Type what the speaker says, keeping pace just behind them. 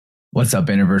What's up,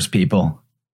 Interverse people?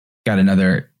 Got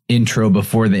another intro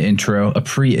before the intro, a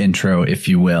pre-intro, if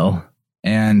you will.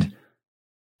 And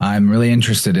I'm really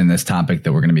interested in this topic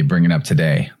that we're going to be bringing up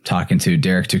today. I'm talking to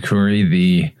Derek Takuri,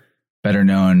 the better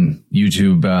known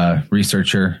YouTube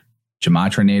researcher,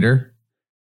 Gematrinator.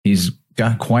 He's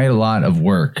got quite a lot of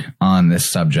work on this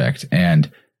subject.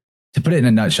 And to put it in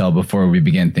a nutshell before we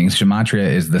begin things,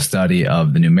 Gematria is the study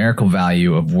of the numerical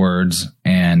value of words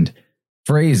and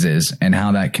phrases and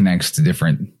how that connects to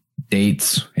different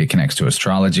dates. It connects to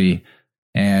astrology.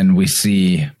 And we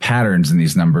see patterns in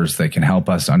these numbers that can help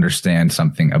us understand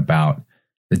something about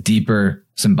the deeper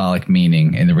symbolic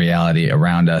meaning in the reality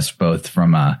around us, both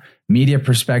from a media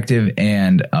perspective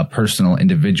and a personal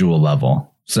individual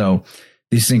level. So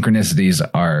these synchronicities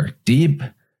are deep.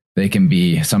 They can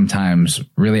be sometimes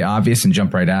really obvious and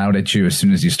jump right out at you as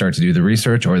soon as you start to do the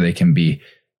research, or they can be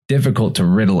difficult to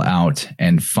riddle out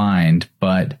and find.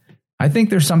 But I think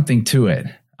there's something to it.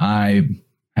 I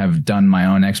have done my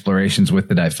own explorations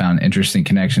with it. I found interesting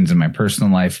connections in my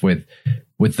personal life with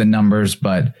the numbers,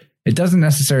 but it doesn't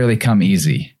necessarily come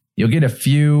easy. You'll get a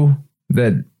few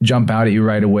that jump out at you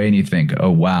right away and you think,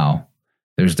 oh, wow,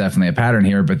 there's definitely a pattern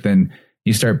here. But then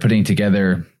you start putting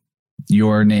together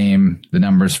your name, the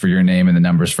numbers for your name and the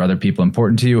numbers for other people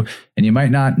important to you, and you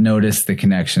might not notice the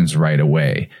connections right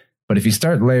away. But if you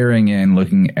start layering in,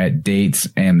 looking at dates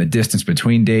and the distance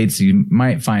between dates, you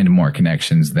might find more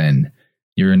connections than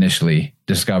you're initially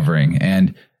discovering.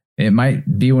 And it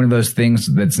might be one of those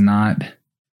things that's not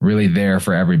really there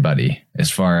for everybody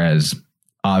as far as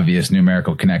obvious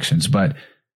numerical connections. But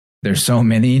there's so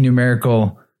many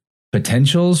numerical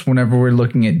potentials whenever we're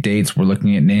looking at dates, we're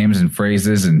looking at names and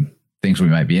phrases and things we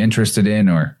might be interested in,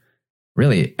 or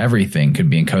really everything could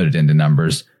be encoded into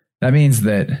numbers. That means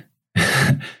that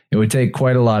it would take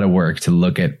quite a lot of work to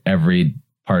look at every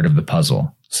part of the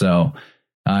puzzle. So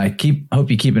I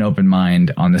hope you keep an open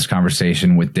mind on this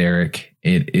conversation with Derek.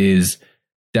 It is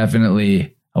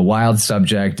definitely a wild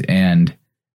subject. And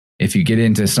if you get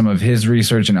into some of his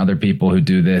research and other people who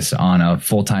do this on a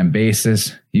full-time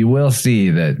basis, you will see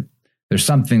that there's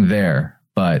something there,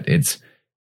 but it's,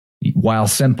 while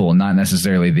simple, not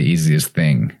necessarily the easiest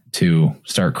thing to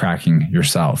start cracking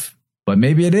yourself. But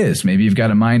maybe it is. Maybe you've got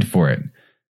a mind for it.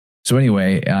 So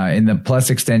anyway, in the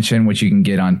Plus extension, which you can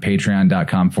get on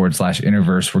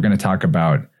patreon.com/Interverse, we're going to talk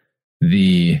about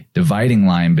the dividing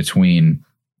line between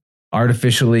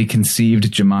artificially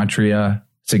conceived gematria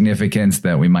significance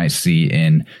that we might see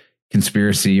in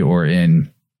conspiracy or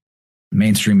in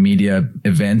mainstream media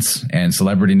events and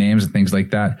celebrity names and things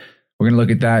like that. We're going to look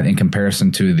at that in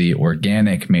comparison to the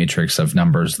organic matrix of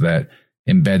numbers that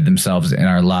embed themselves in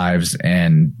our lives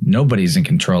and nobody's in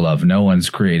control of. No one's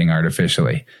creating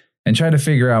artificially, and try to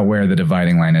figure out where the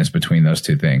dividing line is between those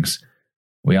two things.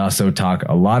 We also talk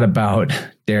a lot about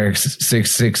Derek's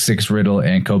 666 riddle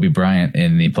and Kobe Bryant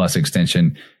in the Plus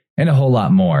extension and a whole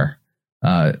lot more.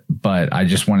 But I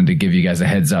just wanted to give you guys a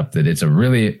heads up that it's a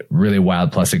really, really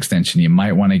wild Plus extension. You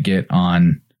might want to get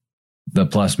on the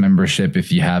Plus membership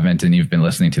if you haven't and you've been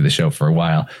listening to the show for a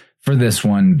while for this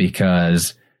one,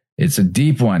 because it's a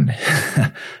deep one.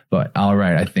 But all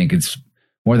right, I think it's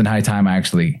more than high time I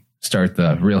actually start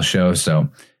the real show. So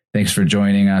thanks for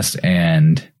joining us,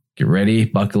 and get ready,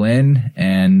 buckle in,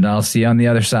 and I'll see you on the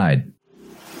other side.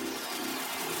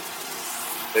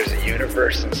 There's a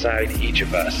universe inside each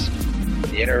of us.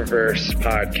 The Interverse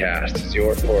podcast is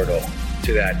your portal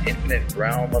to that infinite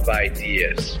realm of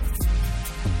ideas.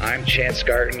 I'm Chance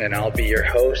Garten, and I'll be your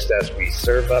host as we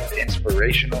serve up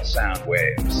inspirational sound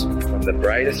waves from the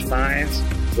brightest minds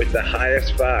with the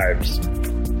highest vibes.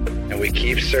 And we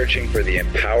keep searching for the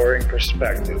empowering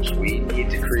perspectives we need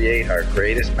to create our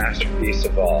greatest masterpiece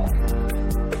of all,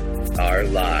 our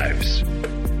lives.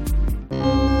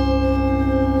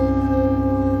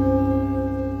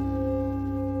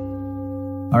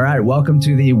 All right, welcome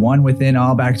to the One Within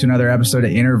All, back to another episode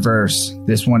of Interverse.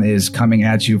 This one is coming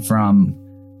at you from,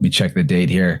 let me check the date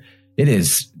here. It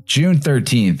is June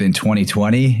 13th in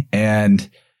 2020. And,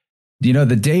 you know,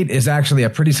 the date is actually a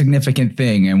pretty significant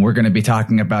thing. And we're going to be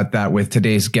talking about that with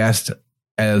today's guest,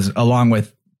 as along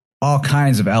with all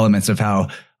kinds of elements of how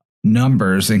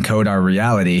numbers encode our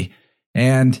reality.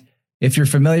 And if you're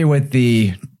familiar with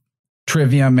the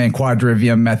trivium and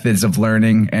quadrivium methods of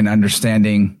learning and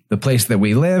understanding the place that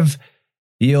we live,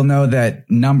 you'll know that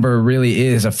number really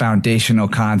is a foundational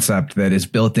concept that is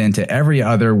built into every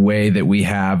other way that we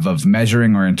have of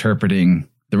measuring or interpreting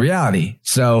the reality.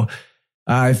 So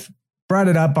I've brought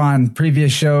it up on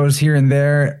previous shows here and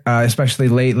there, especially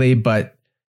lately, but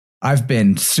I've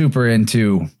been super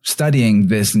into studying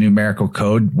this numerical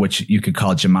code, which you could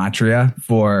call gematria,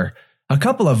 for a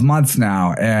couple of months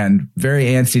now, and very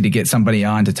antsy to get somebody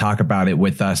on to talk about it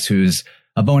with us who's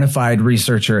a bona fide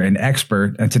researcher and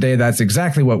expert. And today that's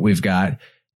exactly what we've got.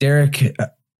 Derek,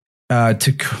 let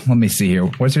me see here.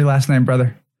 What's your last name,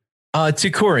 brother?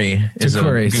 Tacuri is a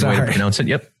good way to pronounce it.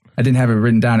 Yep. I didn't have it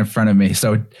written down in front of me.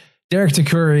 So Derek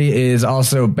Tacuri is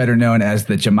also better known as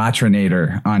the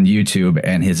Gematrinator on YouTube,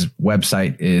 and his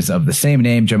website is of the same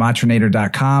name,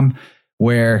 gematrinator.com,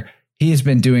 where he has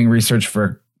been doing research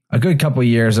for a good couple of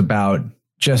years about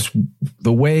just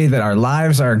the way that our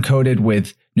lives are encoded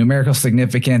with numerical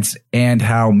significance and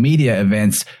how media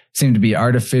events seem to be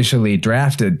artificially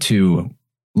drafted to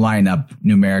line up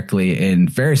numerically in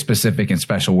very specific and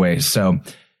special ways. So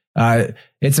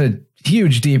it's a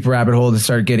huge, deep rabbit hole to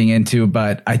start getting into.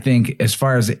 But I think as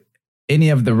far as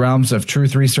any of the realms of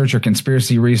truth research or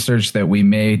conspiracy research that we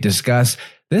may discuss,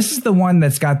 this is the one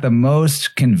that's got the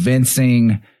most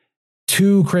convincing,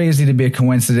 too crazy to be a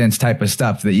coincidence type of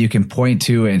stuff that you can point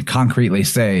to and concretely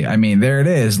say, I mean, there it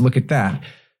is. Look at that.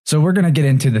 So we're going to get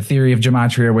into the theory of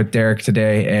gematria with Derek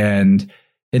today. And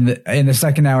in the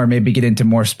second hour, maybe get into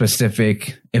more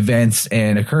specific events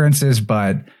and occurrences.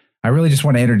 But I really just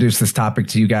want to introduce this topic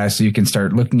to you guys so you can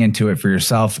start looking into it for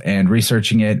yourself and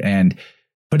researching it and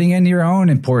putting in your own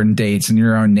important dates and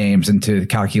your own names into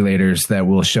calculators that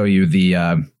will show you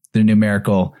the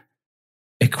numerical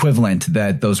equivalent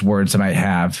that those words might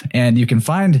have. And you can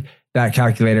find that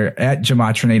calculator at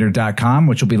gematrinator.com,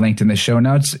 which will be linked in the show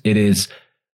notes. It is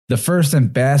the first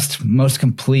and best, most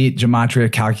complete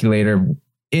gematria calculator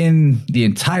in the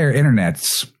entire internet.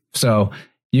 So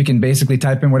you can basically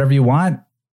type in whatever you want,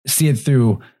 see it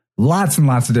through lots and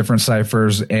lots of different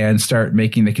ciphers, and start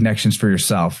making the connections for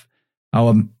yourself.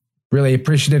 I'm really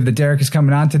appreciative that Derek is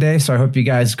coming on today. So I hope you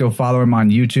guys go follow him on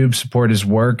YouTube, support his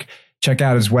work, check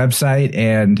out his website,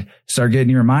 and start getting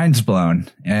your minds blown.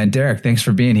 And Derek, thanks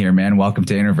for being here, man. Welcome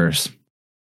to Interverse.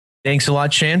 Thanks a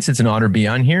lot, Chance. It's an honor to be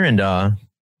on here, and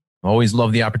always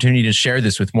love the opportunity to share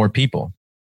this with more people.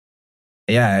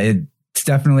 Yeah, it's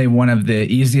definitely one of the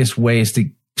easiest ways to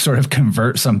sort of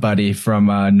convert somebody from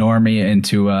a normie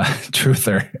into a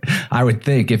truther, I would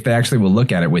think, if they actually will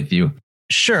look at it with you.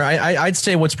 Sure. I'd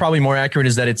say what's probably more accurate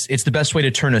is that it's the best way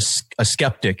to turn a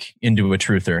skeptic into a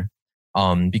truther.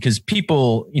 Because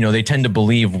people, they tend to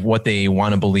believe what they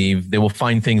want to believe. They will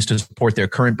find things to support their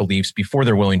current beliefs before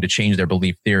they're willing to change their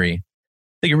belief theory.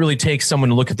 I think it really takes someone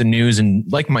to look at the news and,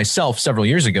 like myself several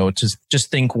years ago, to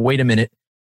just think, wait a minute,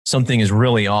 something is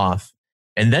really off.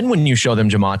 And then when you show them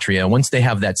gematria, once they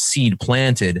have that seed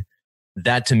planted,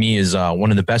 that to me is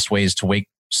one of the best ways to wake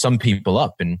some people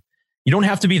up. And you don't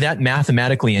have to be that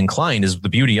mathematically inclined, is the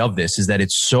beauty of this, is that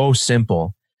it's so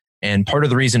simple. And part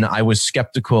of the reason I was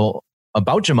skeptical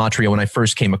about gematria when I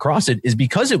first came across it is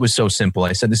because it was so simple.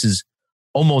 I said, this is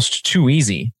almost too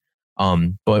easy.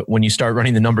 But when you start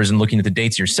running the numbers and looking at the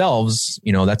dates yourselves,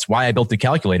 that's why I built the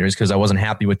calculators, because I wasn't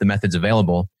happy with the methods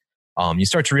available. You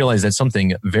start to realize that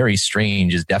something very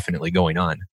strange is definitely going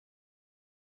on.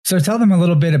 So tell them a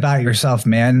little bit about yourself,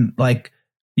 man. Like,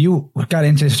 you got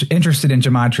interested in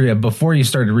gematria before you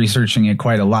started researching it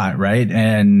quite a lot, right?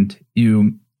 And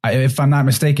you, if I'm not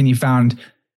mistaken, you found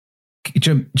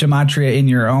gematria in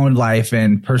your own life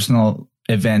and personal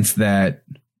events that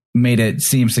made it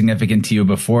seem significant to you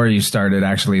before you started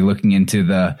actually looking into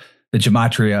the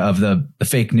gematria of the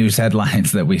fake news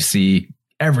headlines that we see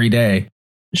every day.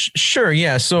 Sure.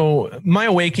 Yeah. So my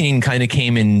awakening kind of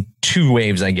came in two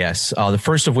waves, I guess. The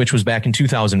first of which was back in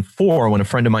 2004 when a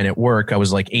friend of mine at work, I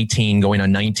was like 18 going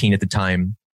on 19 at the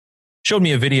time, showed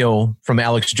me a video from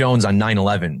Alex Jones on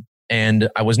 9/11. And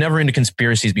I was never into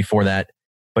conspiracies before that,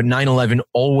 but 9/11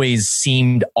 always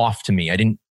seemed off to me. I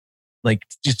didn't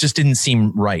just didn't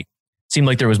seem right. It seemed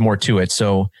like there was more to it.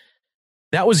 So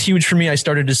that was huge for me. I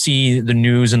started to see the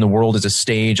news and the world as a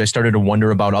stage. I started to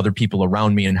wonder about other people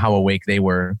around me and how awake they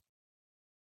were.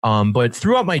 But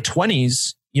throughout my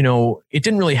 20s, it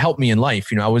didn't really help me in life.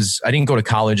 I didn't go to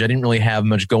college. I didn't really have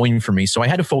much going for me. So I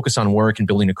had to focus on work and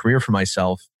building a career for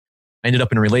myself. I ended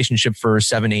up in a relationship for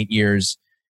 7-8 years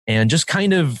and just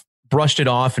kind of brushed it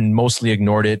off and mostly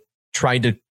ignored it. Tried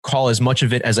to call as much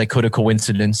of it as I could a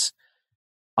coincidence.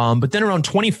 But then around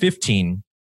 2015,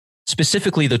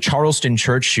 specifically the Charleston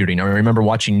church shooting, I remember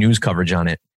watching news coverage on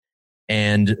it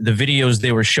and the videos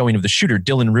they were showing of the shooter,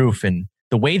 Dylan Roof, and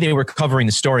the way they were covering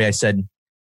the story. I said,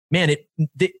 man,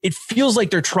 it feels like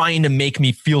they're trying to make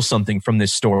me feel something from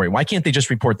this story. Why can't they just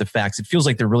report the facts? It feels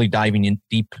like they're really diving in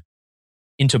deep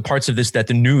into parts of this that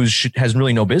the news has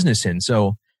really no business in.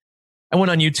 So I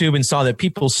went on YouTube and saw that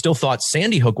people still thought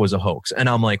Sandy Hook was a hoax. And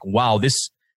I'm like, wow, this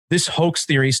hoax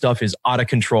theory stuff is out of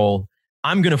control.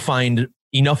 I'm going to find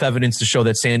enough evidence to show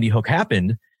that Sandy Hook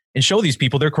happened and show these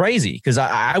people they're crazy, because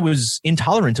I was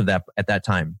intolerant of that at that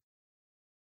time.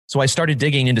 So I started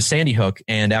digging into Sandy Hook,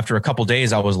 and after a couple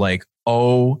days, I was like,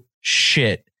 oh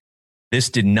shit, this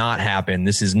did not happen.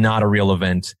 This is not a real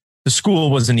event. The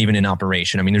school wasn't even in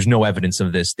operation. I mean, there's no evidence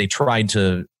of this. They tried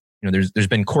to, there's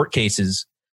been court cases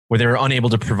where they were unable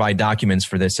to provide documents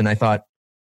for this. And I thought,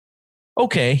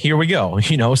 okay, here we go.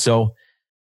 So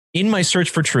in my search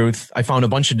for truth, I found a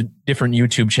bunch of different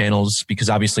YouTube channels, because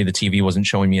obviously the TV wasn't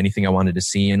showing me anything I wanted to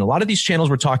see. And a lot of these channels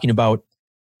were talking about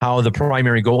how the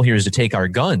primary goal here is to take our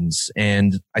guns.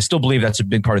 And I still believe that's a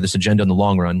big part of this agenda in the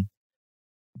long run.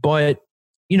 But,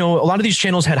 a lot of these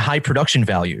channels had high production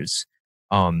values.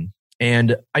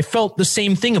 And I felt the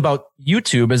same thing about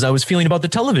YouTube as I was feeling about the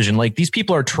television. Like, these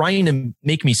people are trying to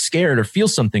make me scared or feel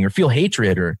something or feel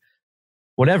hatred or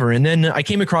whatever. And then I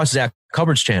came across Zach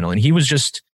Hubbard's channel, and he was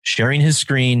just sharing his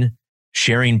screen,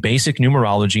 sharing basic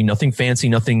numerology, nothing fancy,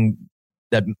 nothing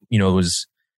that, was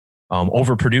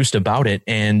overproduced about it.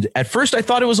 And at first I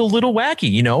thought it was a little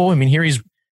wacky, I mean, here he's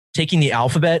taking the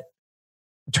alphabet,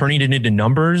 turning it into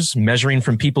numbers, measuring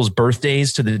from people's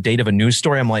birthdays to the date of a news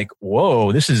story. I'm like,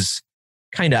 whoa, this is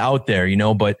kind of out there,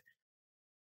 but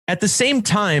at the same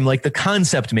time, like, the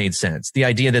concept made sense. The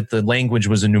idea that the language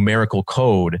was a numerical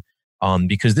code,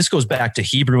 because this goes back to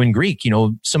Hebrew and Greek.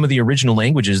 Some of the original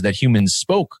languages that humans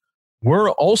spoke were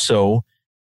also,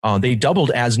 they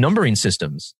doubled as numbering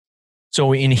systems.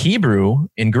 So in Hebrew,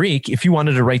 in Greek, if you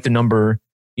wanted to write the number,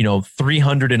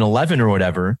 311 or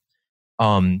whatever,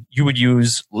 you would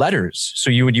use letters. So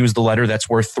you would use the letter that's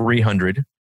worth 300.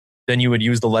 Then you would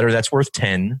use the letter that's worth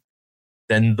 10.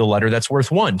 Then the letter that's worth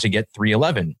 1 to get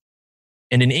 311.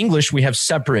 And in English, we have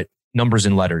separate numbers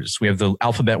and letters. We have the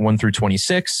alphabet 1 through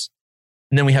 26.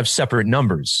 And then we have separate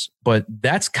numbers. But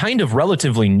that's kind of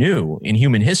relatively new in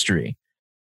human history.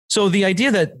 So the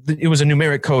idea that it was a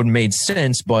numeric code made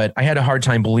sense, but I had a hard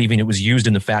time believing it was used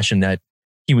in the fashion that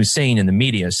he was saying in the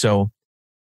media. So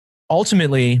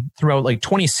ultimately, throughout like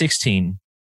 2016,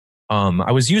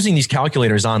 I was using these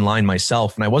calculators online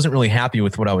myself, and I wasn't really happy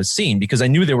with what I was seeing, because I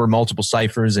knew there were multiple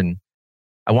ciphers and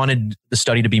I wanted the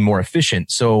study to be more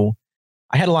efficient. So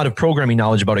I had a lot of programming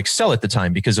knowledge about Excel at the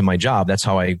time because of my job. That's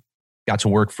how I got to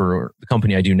work for the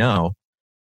company I do now.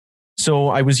 So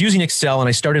I was using Excel, and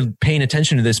I started paying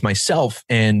attention to this myself.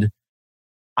 And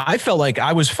I felt like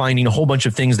I was finding a whole bunch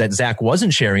of things that Zach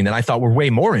wasn't sharing that I thought were way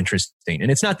more interesting. And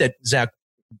it's not that Zach,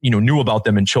 knew about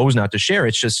them and chose not to share.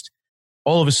 It's just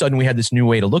all of a sudden we had this new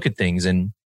way to look at things.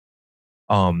 And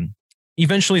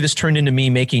eventually this turned into me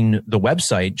making the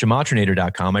website,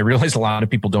 gematrinator.com. I realized a lot of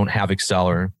people don't have Excel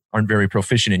or aren't very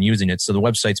proficient in using it. So the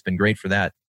website's been great for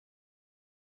that.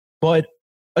 But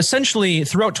essentially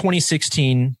throughout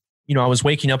 2016, I was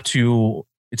waking up to,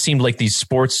 it seemed like these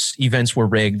sports events were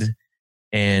rigged,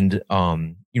 and,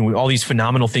 all these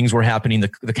phenomenal things were happening.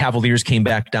 The Cavaliers came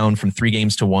back down from 3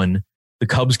 games to 1. The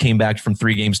Cubs came back from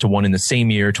 3 games to 1 in the same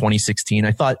year, 2016.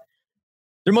 I thought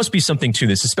there must be something to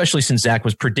this, especially since Zach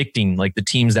was predicting like the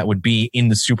teams that would be in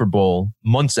the Super Bowl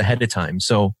months ahead of time.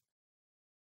 So,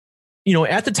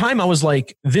 at the time I was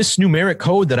like, this numeric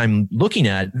code that I'm looking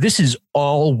at, this is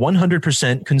all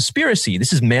 100% conspiracy.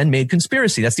 This is man-made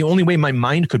conspiracy. That's the only way my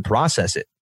mind could process it.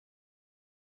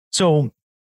 So,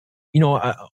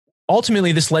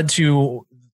 ultimately this led to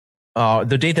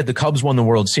the date that the Cubs won the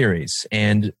World Series.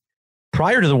 And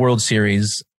prior to the World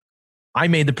Series, I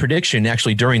made the prediction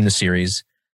actually during the series.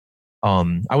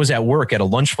 I was at work at a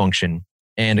lunch function,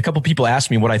 and a couple people asked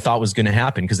me what I thought was going to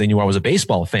happen because they knew I was a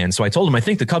baseball fan. So I told them, I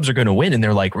think the Cubs are going to win. And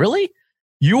they're like, really?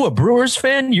 You a Brewers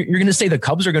fan? You're going to say the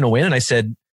Cubs are going to win? And I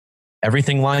said,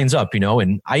 everything lines up,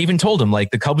 and I even told them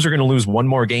like the Cubs are going to lose 1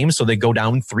 more game. So they go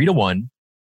down 3-1.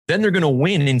 Then they're going to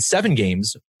win in 7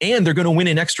 games, and they're going to win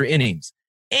in extra innings.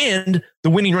 And the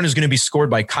winning run is going to be scored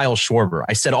by Kyle Schwarber.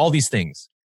 I said all these things.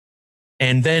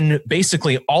 And then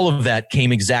basically all of that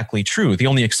came exactly true. The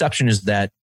only exception is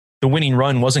that the winning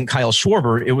run wasn't Kyle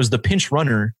Schwarber. It was the pinch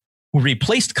runner who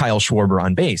replaced Kyle Schwarber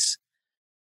on base.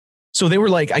 So they were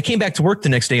like, I came back to work the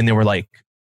next day, and they were like,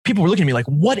 people were looking at me like,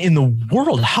 what in the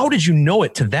world? How did you know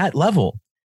it to that level?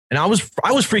 And I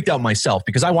was freaked out myself,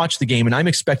 because I watched the game and I'm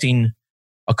expecting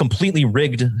a completely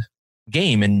rigged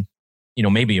game. And,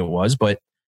 maybe it was, but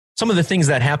some of the things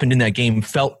that happened in that game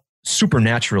felt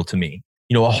supernatural to me.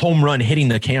 A home run hitting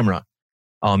the camera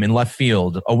in left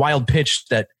field, a wild pitch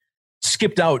that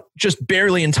skipped out just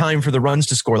barely in time for the runs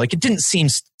to score. Like, it didn't seem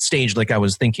staged like I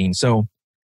was thinking. So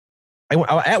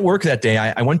at work that day,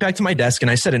 I went back to my desk and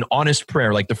I said an honest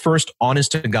prayer, like the first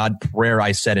honest to God prayer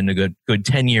I said in a good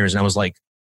 10 years. And I was like,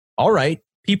 all right,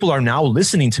 people are now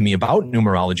listening to me about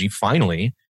numerology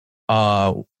finally.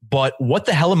 But what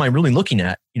the hell am I really looking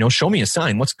at? Show me a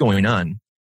sign. What's going on?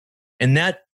 And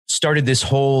that started this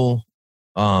whole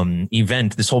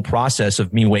event, this whole process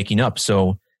of me waking up.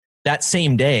 So that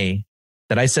same day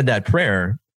that I said that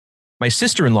prayer, my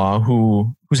sister-in-law,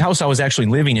 whose house I was actually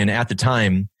living in at the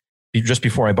time, just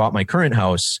before I bought my current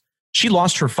house, she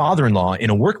lost her father-in-law in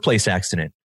a workplace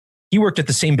accident. He worked at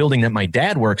the same building that my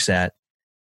dad works at.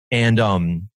 And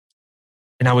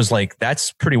I was like,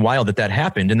 that's pretty wild that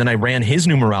happened. And then I ran his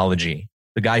numerology,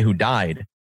 the guy who died.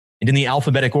 And in the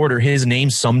alphabetic order, his name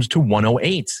summed to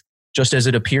 108, just as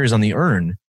it appears on the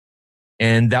urn.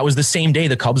 And that was the same day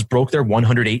the Cubs broke their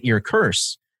 108-year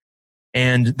curse.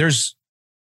 And there's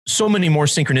so many more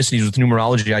synchronicities with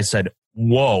numerology. I said,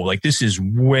 whoa, like this is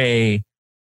way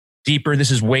deeper.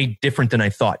 This is way different than I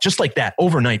thought. Just like that,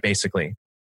 overnight, basically.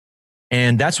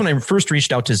 And that's when I first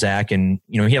reached out to Zach. And,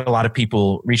 he had a lot of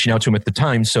people reaching out to him at the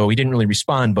time, so he didn't really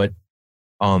respond. But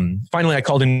finally, I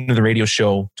called into the radio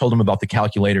show, told him about the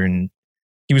calculator, and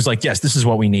he was like, yes, this is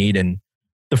what we need. And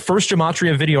the first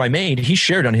Gematria video I made, he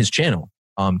shared on his channel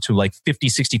to like 50,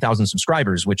 60,000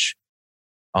 subscribers, which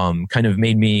kind of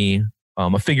made me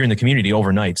a figure in the community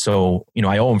overnight. So,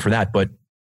 I owe him for that. But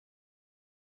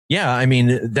yeah, I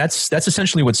mean, that's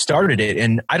essentially what started it.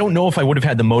 And I don't know if I would have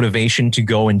had the motivation to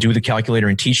go and do the calculator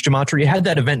and teach Gematria had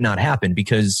that event not happened,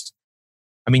 because,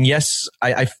 I mean, yes,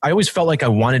 I always felt like I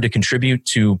wanted to contribute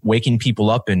to waking people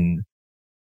up and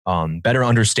better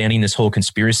understanding this whole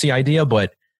conspiracy idea.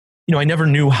 But, I never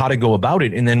knew how to go about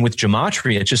it. And then with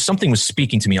Gematria, it's just something was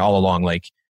speaking to me all along. Like,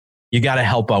 you got to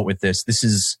help out with this. This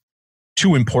is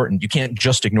too important. You can't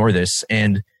just ignore this.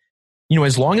 And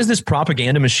as long as this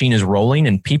propaganda machine is rolling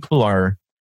and people are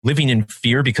living in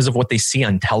fear because of what they see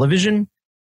on television,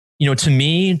 to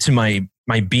me, to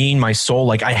my being, my soul,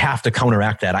 like I have to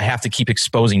counteract that. I have to keep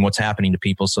exposing what's happening to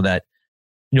people so that,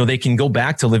 they can go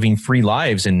back to living free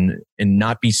lives and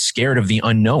not be scared of the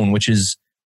unknown, which has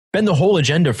been the whole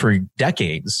agenda for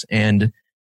decades. And,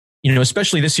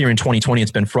 especially this year in 2020,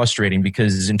 it's been frustrating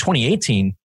because in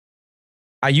 2018,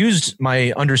 I used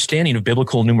my understanding of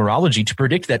biblical numerology to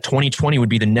predict that 2020 would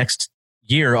be the next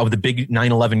year of the big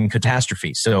 9/11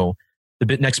 catastrophe. So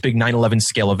the next big 9/11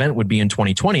 scale event would be in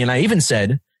 2020. And I even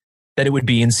said that it would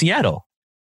be in Seattle.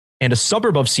 And a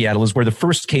suburb of Seattle is where the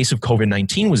first case of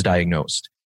COVID-19 was diagnosed.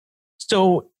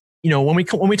 So, when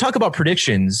we talk about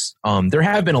predictions, there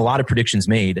have been a lot of predictions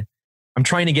made. I'm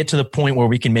trying to get to the point where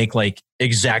we can make like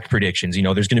exact predictions.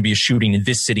 There's going to be a shooting in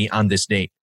this city on this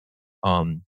date.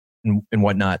 And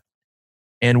whatnot.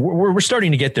 And we're starting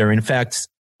to get there. In fact,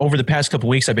 over the past couple of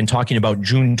weeks, I've been talking about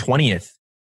June 20th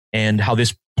and how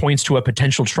this points to a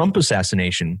potential Trump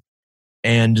assassination.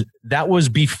 And that was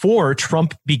before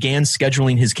Trump began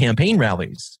scheduling his campaign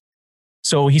rallies.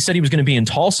 So he said he was going to be in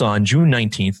Tulsa on June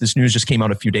 19th. This news just came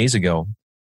out a few days ago.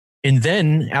 And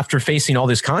then after facing all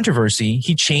this controversy,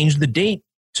 he changed the date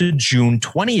to June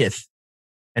 20th.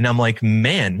 And I'm like,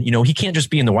 man, he can't just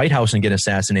be in the White House and get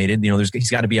assassinated. He's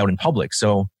got to be out in public.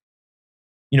 So,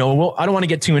 well, I don't want to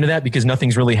get too into that because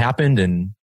nothing's really happened.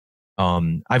 And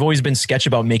I've always been sketchy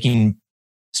about making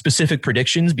specific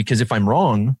predictions because if I'm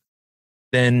wrong,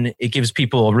 then it gives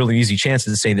people a really easy chance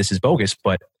to say this is bogus.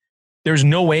 But there's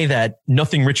no way that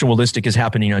nothing ritualistic is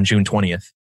happening on June 20th.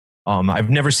 I've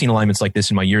never seen alignments like this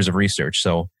in my years of research.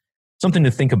 So something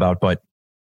to think about. But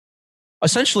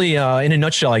essentially, in a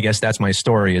nutshell, I guess that's my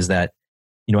story is that,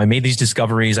 I made these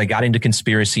discoveries, I got into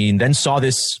conspiracy and then saw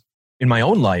this in my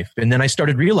own life. And then I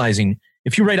started realizing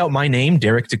if you write out my name,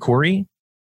 Derek Takuri,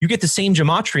 you get the same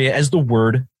gematria as the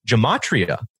word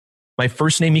gematria. My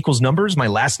first name equals numbers, my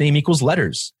last name equals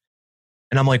letters.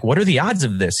 And I'm like, what are the odds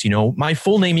of this? My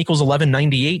full name equals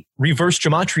 1198, reverse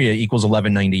gematria equals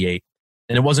 1198.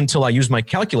 And it wasn't until I used my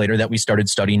calculator that we started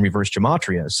studying reverse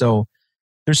gematria. So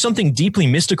there's something deeply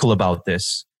mystical about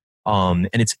this. And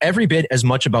it's every bit as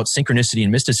much about synchronicity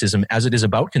and mysticism as it is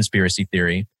about conspiracy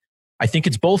theory. I think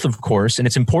it's both, of course, and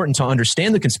it's important to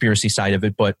understand the conspiracy side of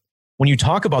it. But when you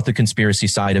talk about the conspiracy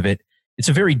side of it, it's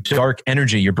a very dark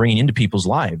energy you're bringing into people's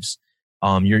lives.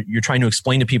 You're trying to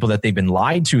explain to people that they've been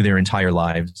lied to their entire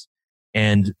lives.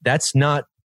 And that's not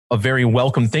a very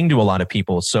welcome thing to a lot of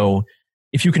people. So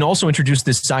if you can also introduce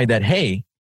this side that, hey,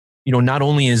 not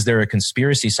only is there a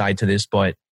conspiracy side to this,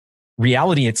 but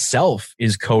reality itself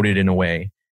is coded in a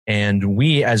way. And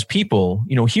we as people,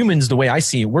 humans, the way I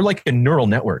see it, we're like a neural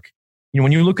network.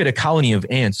 When you look at a colony of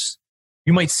ants,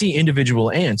 you might see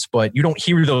individual ants, but you don't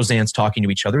hear those ants talking to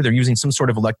each other. They're using some sort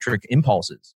of electric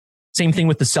impulses. Same thing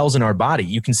with the cells in our body.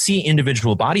 You can see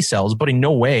individual body cells, but in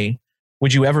no way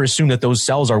would you ever assume that those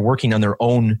cells are working on their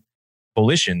own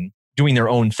volition, doing their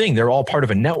own thing. They're all part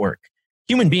of a network.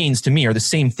 human beings to me are the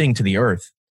same thing to the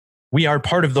earth. We are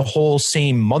part of the whole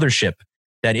same mothership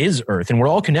that is Earth, and we're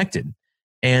all connected.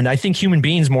 And I think human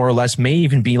beings more or less may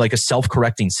even be like a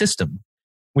self-correcting system,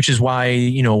 which is why,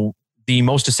 the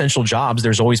most essential jobs,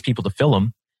 there's always people to fill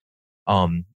them.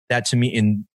 That to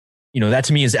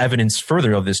me is evidence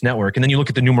further of this network. And then you look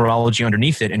at the numerology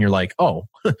underneath it and you're like, oh,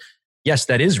 yes,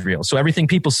 that is real. So everything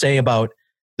people say about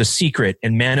The Secret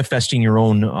and manifesting your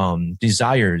own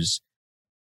desires,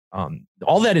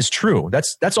 all that is true.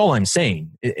 That's all I'm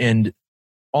saying. And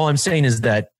all I'm saying is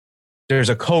that there's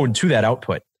a code to that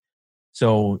output.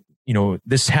 So,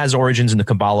 this has origins in the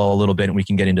Kabbalah a little bit, and we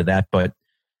can get into that, but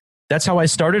that's how I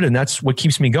started, and that's what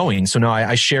keeps me going. So now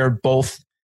I share both.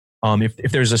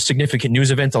 If there's a significant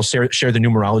news event, I'll share the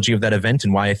numerology of that event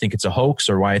and why I think it's a hoax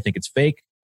or why I think it's fake.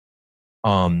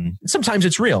 Sometimes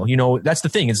it's real. That's the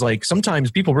thing. It's like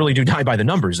sometimes people really do die by the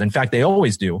numbers. In fact, they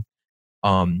always do.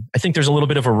 I think there's a little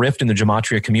bit of a rift in the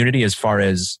Gematria community as far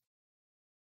as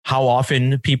how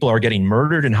often people are getting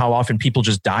murdered and how often people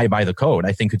just die by the code.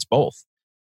 I think it's both.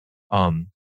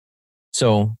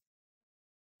 So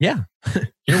yeah,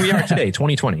 here we are today,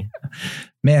 2020.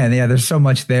 Man, yeah, there's so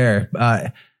much there.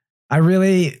 I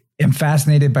really am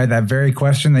fascinated by that very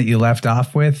question that you left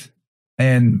off with.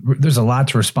 And there's a lot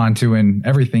to respond to in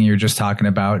everything you're just talking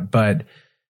about. But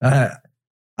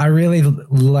I really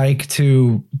like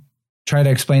to try to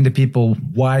explain to people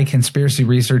why conspiracy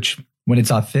research, when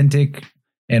it's authentic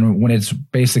and when it's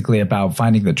basically about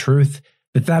finding the truth,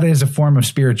 that is a form of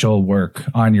spiritual work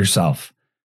on yourself.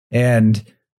 And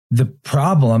the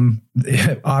problem,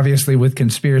 obviously, with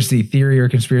conspiracy theory or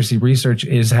conspiracy research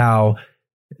is how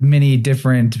many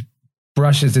different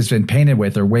brushes it's been painted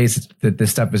with or ways that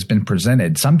this stuff has been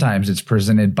presented. Sometimes it's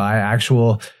presented by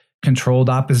actual controlled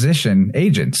opposition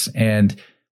agents. And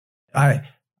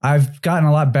I've gotten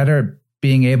a lot better at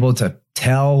being able to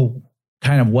tell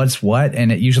kind of what's what.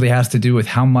 And it usually has to do with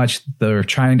how much they're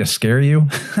trying to scare you,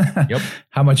 yep.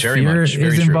 How much fear is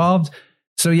involved.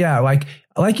 So yeah,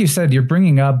 like you said, you're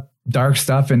bringing up dark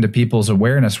stuff into people's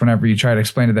awareness whenever you try to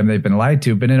explain to them they've been lied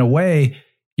to. But in a way,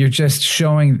 you're just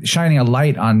shining a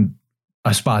light on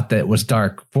a spot that was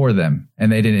dark for them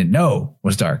and they didn't know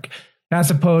was dark,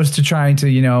 as opposed to trying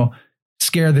to,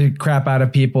 scare the crap out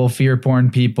of people, fear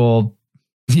porn people.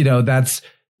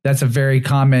 That's a very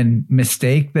common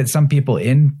mistake that some people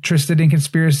interested in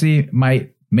conspiracy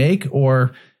might make,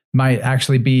 or might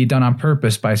actually be done on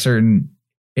purpose by certain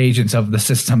agents of the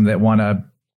system that want to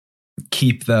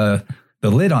keep the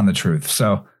lid on the truth.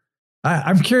 So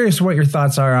I'm curious what your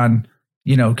thoughts are on,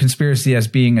 conspiracy as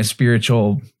being a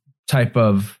spiritual type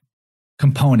of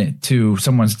component to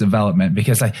someone's development,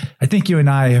 because I think you and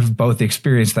I have both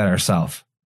experienced that ourselves.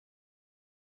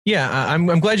 Yeah,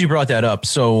 I'm glad you brought that up.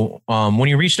 So when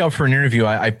you reached out for an interview,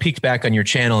 I peeked back on your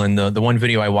channel, and the one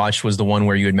video I watched was the one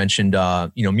where you had mentioned,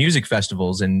 music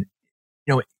festivals. And,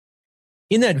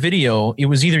 in that video, it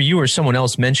was either you or someone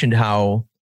else mentioned how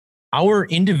our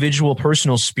individual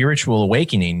personal spiritual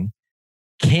awakening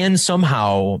can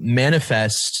somehow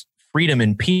manifest freedom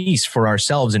and peace for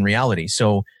ourselves in reality.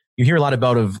 So you hear a lot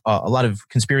of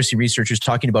conspiracy researchers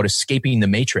talking about escaping the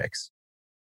matrix.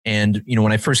 And,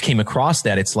 when I first came across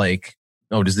that, it's like,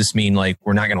 oh, does this mean like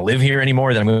we're not going to live here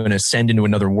anymore, that I'm going to ascend into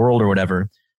another world or whatever?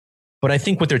 But I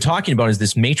think what they're talking about is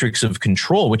this matrix of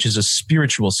control, which is a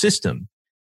spiritual system.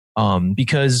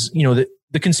 Because,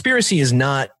 the conspiracy is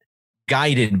not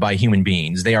guided by human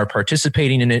beings. They are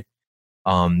participating in it.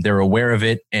 They're aware of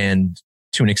it. And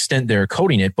to an extent, they're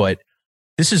coding it. But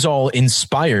this is all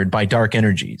inspired by dark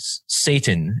energies.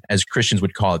 Satan, as Christians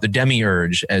would call it, the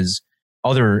demiurge, as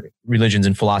other religions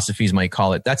and philosophies might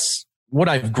call it. That's what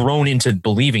I've grown into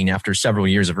believing after several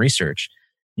years of research.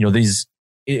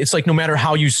 It's like no matter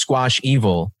how you squash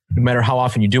evil, no matter how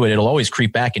often you do it, it'll always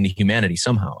creep back into humanity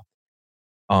somehow.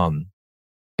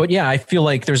 But yeah, I feel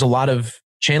like there's a lot of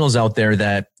channels out there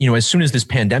that, as soon as this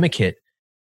pandemic hit,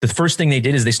 the first thing they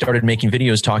did is they started making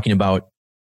videos talking about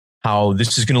how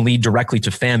this is going to lead directly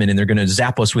to famine and they're going to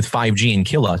zap us with 5G and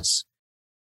kill us.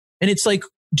 And it's like,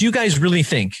 do you guys really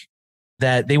think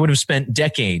that they would have spent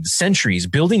decades, centuries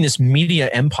building this media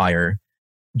empire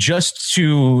just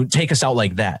to take us out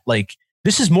like that? Like,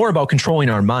 this is more about controlling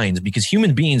our minds, because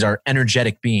human beings are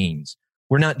energetic beings.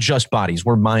 We're not just bodies.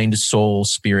 We're mind, soul,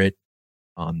 spirit.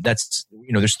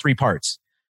 There's three parts.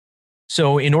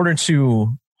 So in order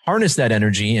to harness that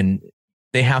energy, and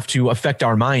they have to affect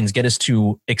our minds, get us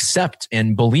to accept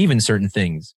and believe in certain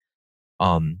things.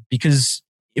 Because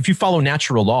if you follow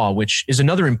natural law, which is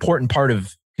another important part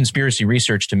of conspiracy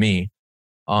research to me,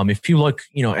 if you look,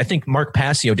 I think Mark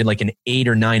Passio did like an 8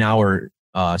 or 9 hour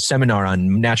seminar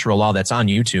on natural law that's on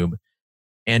YouTube.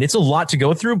 And it's a lot to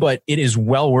go through, but it is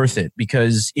well worth it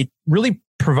because it really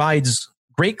provides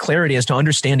great clarity as to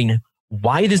understanding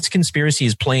why this conspiracy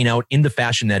is playing out in the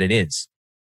fashion that it is.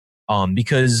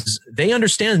 Because they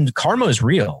understand karma is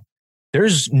real.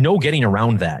 There's no getting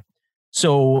around that.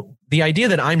 So the idea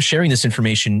that I'm sharing this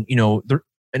information,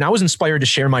 and I was inspired to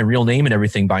share my real name and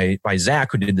everything by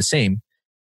Zach, who did the same.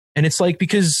 And it's like,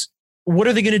 because what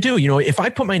are they going to do? If I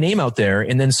put my name out there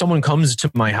and then someone comes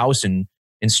to my house and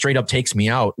straight up takes me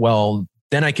out, well,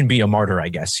 then I can be a martyr, I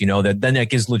guess, then that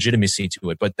gives legitimacy to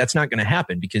it. But that's not going to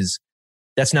happen because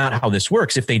that's not how this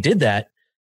works. If they did that,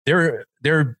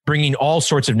 they're bringing all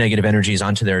sorts of negative energies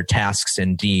onto their tasks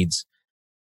and deeds.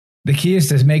 The key is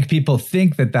to make people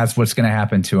think that that's what's going to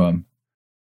happen to them.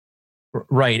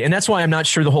 Right. And that's why I'm not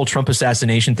sure the whole Trump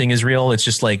assassination thing is real. It's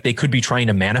just like they could be trying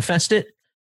to manifest it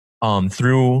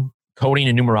through coding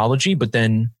and numerology, but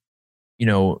then,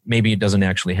 maybe it doesn't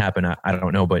actually happen. I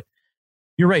don't know, but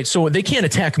you're right. So they can't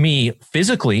attack me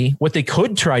physically. What they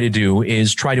could try to do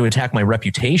is try to attack my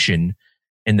reputation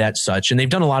and that such. And they've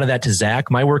done a lot of that to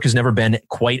Zach. My work has never been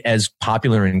quite as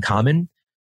popular and common.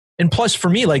 And plus for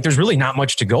me, there's really not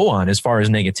much to go on as far as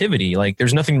negativity.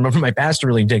 There's nothing from my past to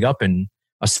really dig up and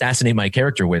assassinate my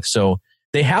character with. So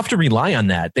they have to rely on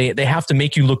that. They have to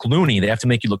make you look loony. They have to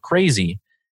make you look crazy.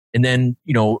 And then,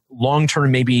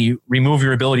 long-term, maybe remove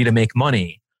your ability to make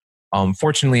money.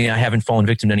 Fortunately, I haven't fallen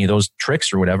victim to any of those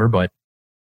tricks or whatever, but,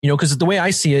 because the way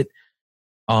I see it,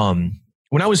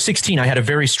 when I was 16, I had a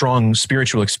very strong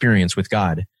spiritual experience with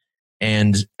God.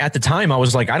 And at the time I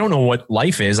was like, I don't know what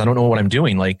life is. I don't know what I'm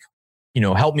doing.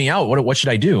 Help me out. What should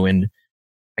I do? And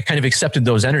I kind of accepted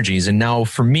those energies. And now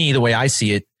for me, the way I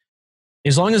see it,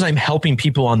 as long as I'm helping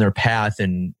people on their path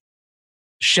and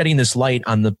shedding this light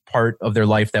on the part of their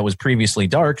life that was previously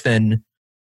dark, then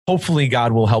hopefully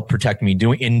God will help protect me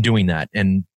in doing that.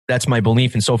 And that's my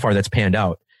belief. And so far that's panned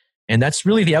out. And that's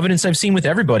really the evidence I've seen with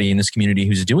everybody in this community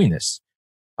who's doing this.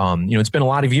 It's been a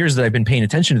lot of years that I've been paying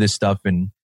attention to this stuff.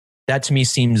 And that to me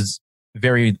seems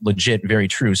very legit, very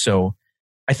true. So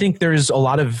I think there's a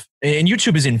lot of, and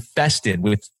YouTube is infested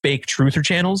with fake truther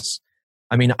channels.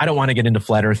 I mean, I don't want to get into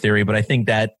flat earth theory, but I think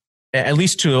that at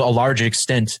least to a large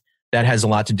extent, that has a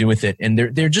lot to do with it. And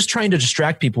they're just trying to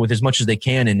distract people with as much as they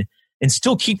can and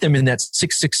still keep them in that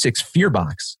 666 fear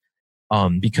box.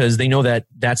 Because they know that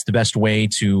that's the best way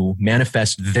to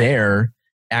manifest their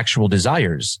actual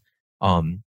desires.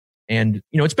 And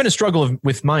it's been a struggle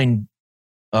with mine,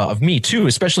 of me too,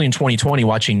 especially in 2020,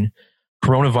 watching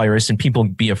coronavirus and people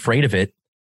be afraid of it.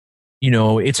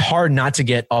 It's hard not to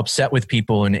get upset with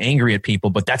people and angry at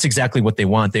people, but that's exactly what they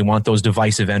want. They want those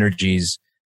divisive energies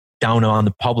down on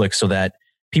the public so that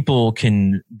people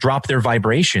can drop their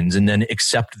vibrations and then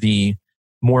accept the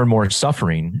more and more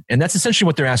suffering. And that's essentially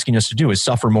what they're asking us to do, is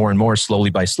suffer more and more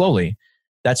slowly by slowly.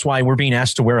 That's why we're being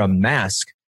asked to wear a mask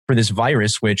for this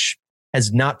virus, which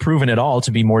has not proven at all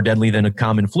to be more deadly than a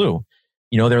common flu.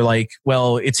 They're like,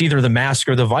 well, it's either the mask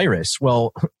or the virus.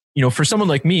 Well, for someone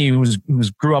like me who's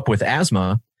grew up with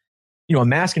asthma, a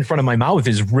mask in front of my mouth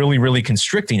is really, really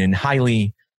constricting and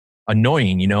highly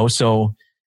annoying, So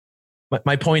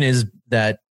my point is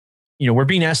that, we're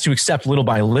being asked to accept little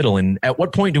by little. And at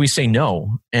what point do we say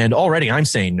no? And already I'm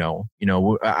saying no.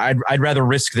 I'd rather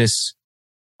risk this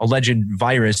alleged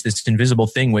virus, this invisible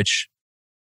thing, which,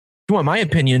 if you want my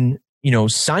opinion,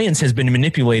 science has been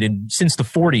manipulated since the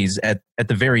 40s at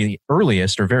the very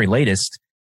earliest or very latest,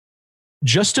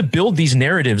 just to build these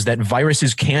narratives that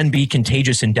viruses can be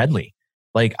contagious and deadly.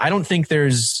 I don't think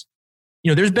there's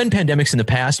been pandemics in the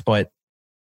past, but,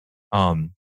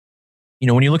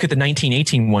 when you look at the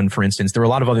 1918 one, for instance, there were a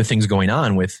lot of other things going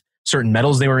on with certain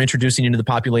metals they were introducing into the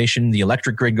population, the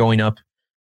electric grid going up.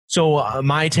 So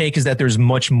my take is that there's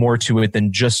much more to it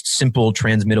than just simple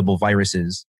transmittable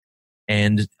viruses.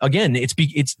 And again, it's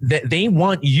they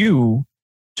want you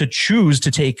to choose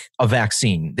to take a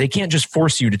vaccine. They can't just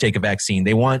force you to take a vaccine.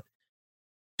 They want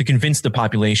to convince the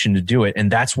population to do it.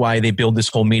 And that's why they build this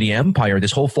whole media empire,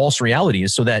 this whole false reality,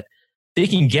 is so that they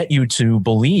can get you to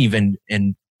believe and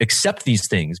accept these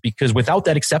things, because without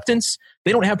that acceptance,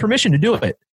 they don't have permission to do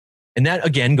it. And that,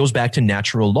 again, goes back to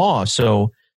natural law.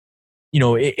 So,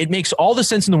 it makes all the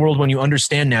sense in the world when you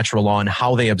understand natural law and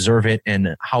how they observe it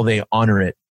and how they honor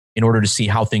it in order to see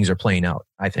how things are playing out,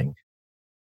 I think.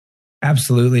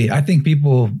 Absolutely. I think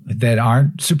people that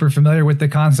aren't super familiar with the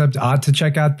concept ought to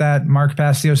check out that Mark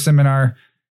Passio seminar.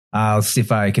 I'll see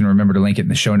if I can remember to link it in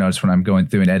the show notes when I'm going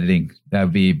through and editing. That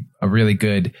would be a really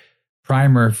good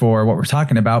primer for what we're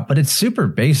talking about, but it's super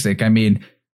basic. I mean,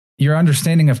 your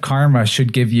understanding of karma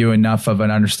should give you enough of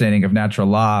an understanding of natural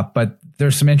law, but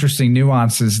there's some interesting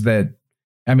nuances that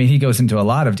I mean, he goes into a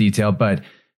lot of detail, but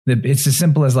it's as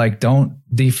simple as like, don't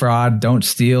defraud, don't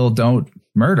steal, don't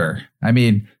murder. I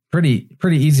mean, pretty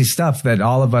easy stuff that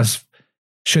all of us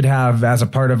should have as a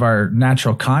part of our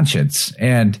natural conscience.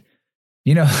 And,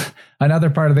 you know, another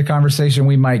part of the conversation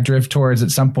we might drift towards at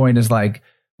some point is like,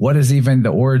 what is even the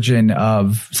origin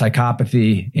of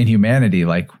psychopathy in humanity?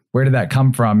 Like, where did that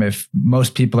come from if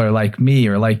most people are like me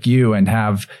or like you and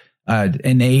have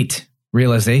innate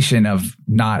realization of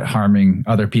not harming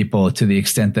other people to the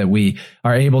extent that we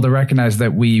are able to recognize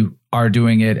that we are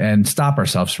doing it and stop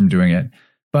ourselves from doing it.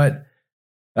 But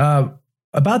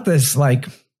about this like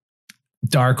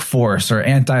dark force or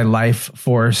anti-life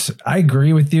force, I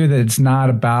agree with you that it's not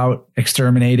about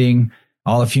exterminating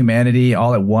all of humanity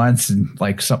all at once and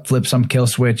like flip some kill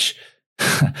switch.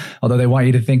 Although they want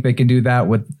you to think they can do that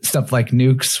with stuff like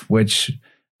nukes, which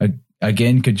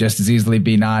again could just as easily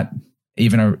be not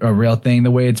even a real thing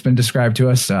the way it's been described to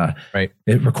us. Right.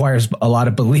 It requires a lot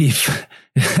of belief.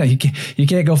 You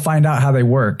can't go find out how they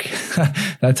work.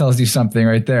 That tells you something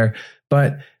right there.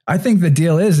 But I think the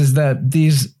deal is that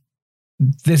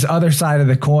this other side of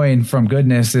the coin from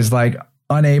goodness is like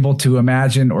unable to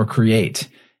imagine or create.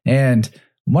 And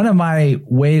one of my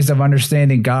ways of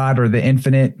understanding God or the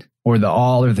infinite or the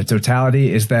all or the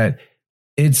totality is that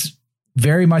it's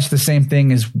very much the same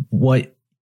thing as what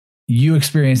you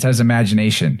experience as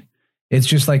imagination. It's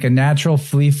just like a natural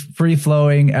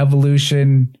free-flowing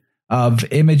evolution of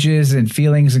images and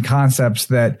feelings and concepts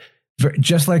that,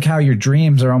 just like how your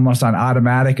dreams are almost on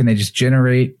automatic and they just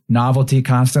generate novelty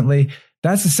constantly,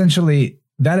 that's essentially,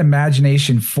 that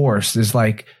imagination force is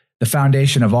like the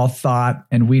foundation of all thought.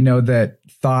 And we know that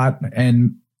thought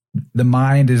and the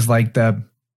mind is like the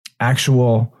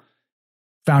actual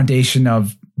foundation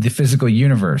of the physical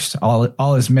universe.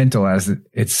 All is mental, as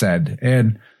it's said.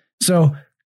 And so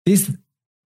these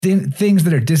things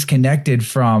that are disconnected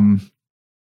from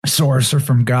source or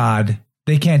from God,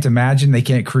 they can't imagine, they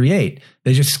can't create,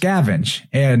 they just scavenge.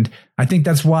 And I think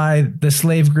that's why the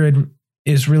slave grid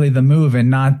is really the move and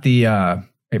not the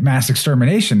mass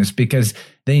extermination, is because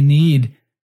they need,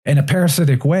 in a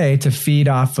parasitic way, to feed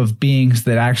off of beings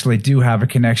that actually do have a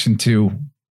connection to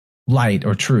light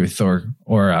or truth or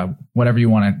whatever you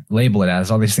want to label it as.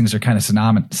 All these things are kind of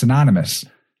synonymous.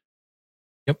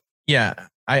 Yep. Yeah,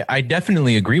 I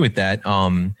definitely agree with that.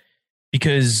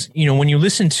 Because, you know, when you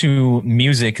listen to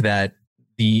music that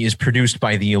is produced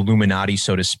by the Illuminati,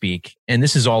 so to speak, and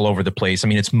this is all over the place. I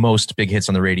mean, it's most big hits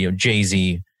on the radio,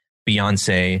 Jay-Z,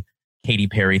 Beyonce, Katy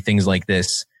Perry, things like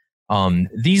this.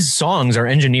 These songs are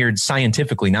engineered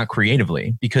scientifically, not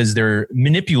creatively, because they're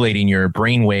manipulating your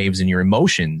brain waves and your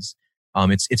emotions.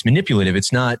 It's manipulative.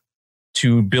 It's not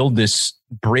to build this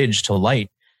bridge to light.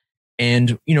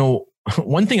 And, you know,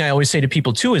 one thing I always say to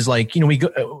people too is like, you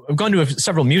know, I've gone to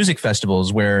several music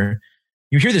festivals where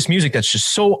you hear this music that's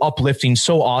just so uplifting,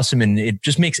 so awesome, and it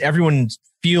just makes everyone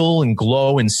feel and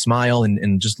glow and smile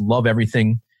and just love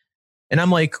everything. And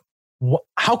I'm like,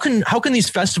 how can these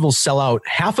festivals sell out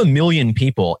 500,000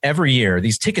 people every year?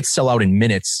 These tickets sell out in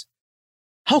minutes.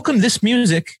 How come this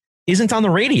music isn't on the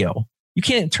radio? You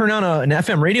can't turn on an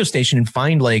FM radio station and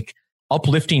find like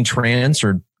uplifting trance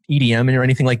or EDM or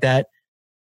anything like that.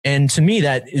 And to me,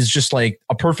 that is just like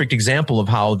a perfect example of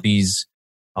how this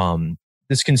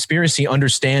conspiracy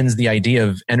understands the idea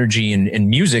of energy and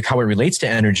music, how it relates to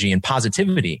energy and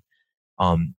positivity.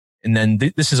 And then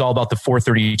this is all about the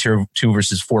 432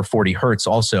 versus 440 hertz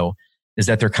also, is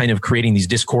that they're kind of creating these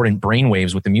discordant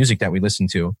brainwaves with the music that we listen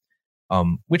to,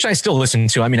 which I still listen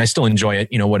to. I mean, I still enjoy it,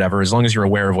 you know, whatever, as long as you're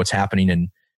aware of what's happening and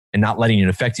not letting it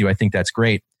affect you. I think that's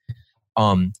great.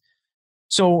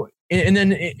 So, and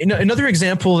then another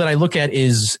example that I look at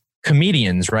is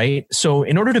comedians, right? So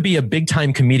in order to be a big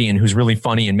time comedian who's really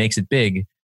funny and makes it big,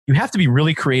 you have to be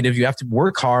really creative. You have to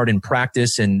work hard and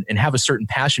practice and have a certain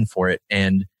passion for it.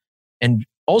 And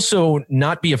also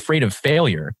not be afraid of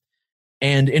failure.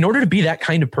 And in order to be that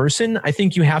kind of person, I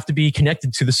think you have to be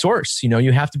connected to the source. You know,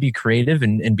 you have to be creative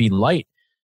and be light.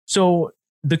 So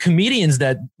the comedians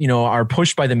that, you know, are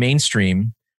pushed by the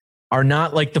mainstream are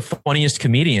not like the funniest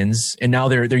comedians. And now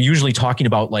they're usually talking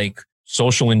about like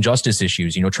social injustice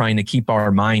issues, you know, trying to keep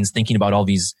our minds thinking about all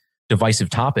these divisive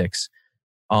topics.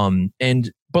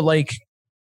 But like,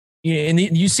 and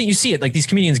you see it, like these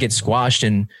comedians get squashed.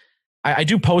 And I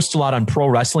do post a lot on pro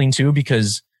wrestling too,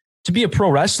 because to be a pro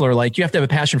wrestler, like you have to have a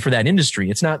passion for that industry.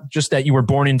 It's not just that you were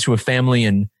born into a family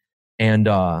and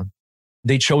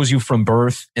they chose you from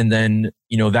birth and then,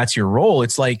 you know, that's your role.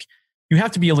 It's like, you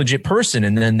have to be a legit person.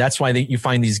 And then that's why you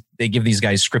find they give these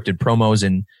guys scripted promos.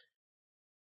 And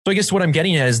so I guess what I'm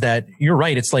getting at is that you're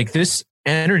right. It's like this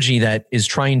energy that is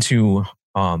trying to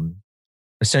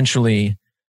essentially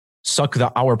suck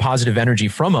our positive energy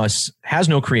from us has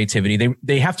no creativity.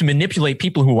 They have to manipulate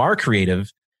people who are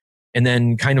creative and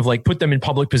then kind of like put them in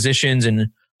public positions and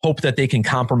hope that they can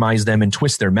compromise them and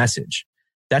twist their message.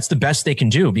 That's the best they can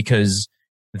do because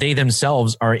they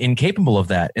themselves are incapable of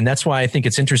that. And that's why I think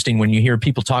it's interesting when you hear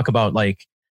people talk about like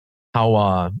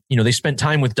how, they spent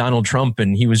time with Donald Trump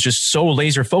and he was just so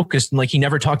laser focused and like he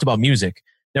never talked about music,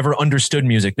 never understood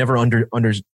music, never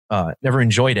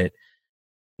enjoyed it.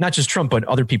 Not just Trump, but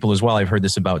other people as well. I've heard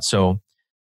this about. So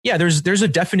yeah, there's a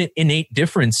definite innate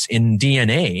difference in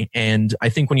DNA. And I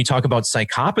think when you talk about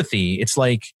psychopathy, it's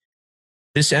like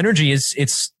this energy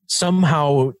it's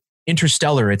somehow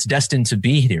interstellar. It's destined to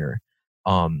be here.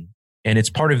 And it's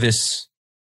part of this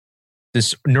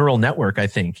neural network, I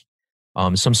think,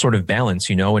 some sort of balance,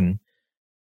 and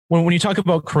when you talk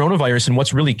about coronavirus and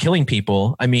what's really killing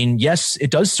people, I mean, yes,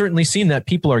 it does certainly seem that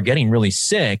people are getting really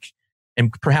sick and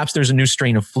perhaps there's a new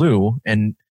strain of flu.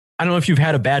 And I don't know if you've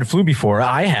had a bad flu before.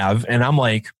 I have. And I'm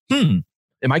like, am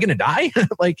I going to die?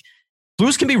 Like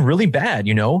flus can be really bad,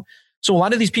 So a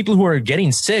lot of these people who are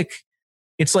getting sick,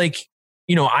 it's like,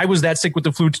 I was that sick with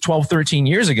the flu 12, 13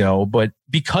 years ago, but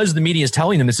because the media is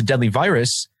telling them it's a deadly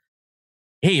virus,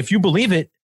 hey, if you believe it,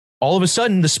 all of a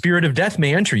sudden the spirit of death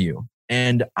may enter you.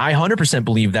 And I 100%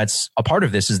 believe that's a part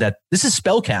of this is that this is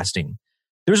spell casting.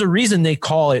 There's a reason they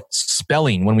call it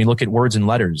spelling when we look at words and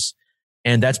letters.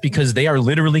 And that's because they are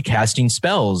literally casting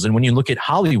spells. And when you look at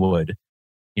Hollywood,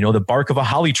 the bark of a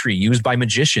holly tree used by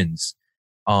magicians,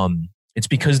 it's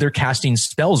because they're casting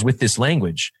spells with this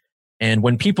language. And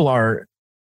when people are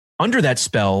under that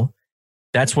spell,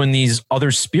 that's when these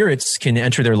other spirits can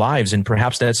enter their lives. And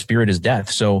perhaps that spirit is death.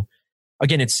 So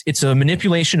again, it's a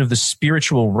manipulation of the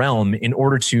spiritual realm in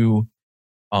order to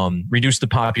reduce the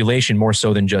population more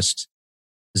so than just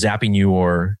zapping you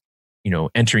or,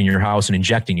 entering your house and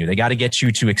injecting you. They got to get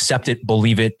you to accept it,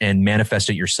 believe it, and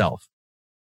manifest it yourself.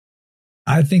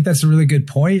 I think that's a really good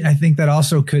point. I think that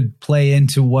also could play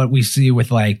into what we see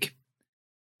with like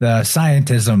the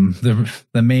scientism,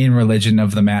 the main religion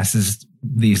of the masses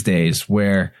these days,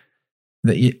 where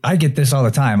I get this all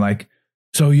the time. Like,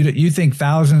 so you think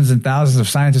thousands and thousands of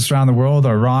scientists around the world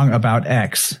are wrong about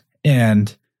X.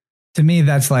 And to me,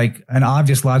 that's like an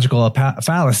obvious logical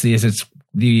fallacy is it's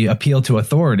the appeal to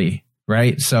authority,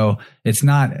 right? So it's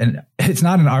not an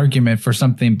argument for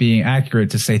something being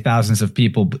accurate to say thousands of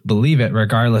people believe it,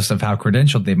 regardless of how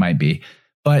credentialed they might be.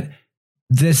 But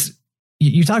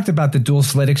you talked about the dual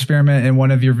slit experiment in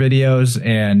one of your videos,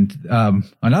 and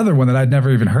another one that I'd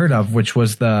never even heard of, which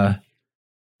was the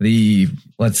DNA,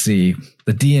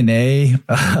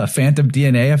 phantom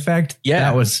DNA effect. Yeah,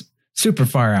 that was super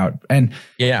far out. And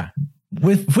yeah,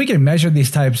 if we can measure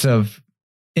these types of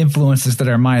influences that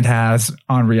our mind has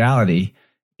on reality,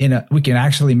 we can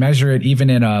actually measure it even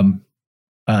in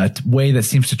a way that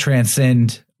seems to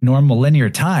transcend normal linear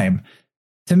time.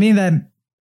 To me, that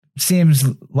seems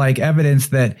like evidence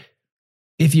that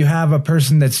if you have a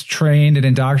person that's trained and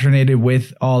indoctrinated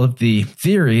with all of the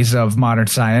theories of modern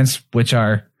science, which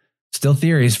are still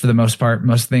theories for the most part,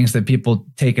 most things that people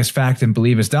take as fact and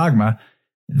believe as dogma,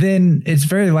 then it's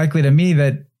very likely to me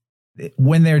that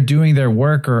when they're doing their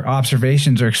work or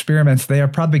observations or experiments, they are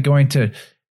probably going to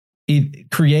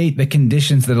create the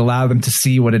conditions that allow them to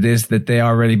see what it is that they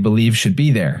already believe should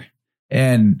be there.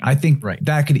 And I think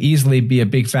that could easily be a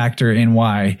big factor in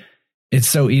why it's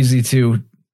so easy to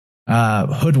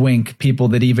hoodwink people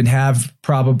that even have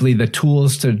probably the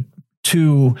tools to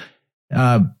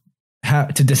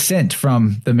dissent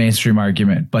from the mainstream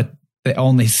argument, but they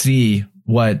only see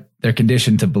what they're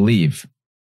conditioned to believe.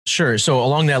 Sure. So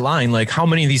along that line, like how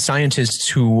many of these scientists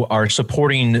who are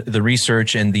supporting the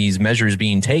research and these measures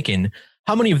being taken,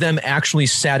 how many of them actually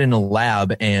sat in a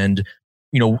lab and,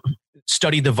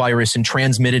 studied the virus and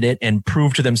transmitted it and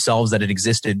proved to themselves that it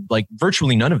existed? Like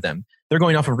virtually none of them. They're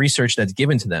going off of research that's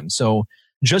given to them. So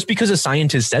just because a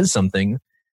scientist says something,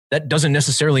 that doesn't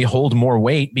necessarily hold more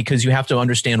weight, because you have to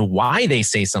understand why they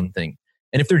say something.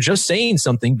 And if they're just saying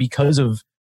something because of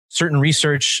certain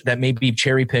research that may be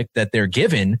cherry picked that they're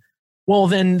given, well,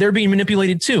 then they're being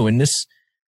manipulated too. And this,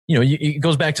 it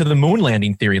goes back to the moon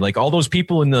landing theory. Like all those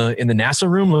people in the NASA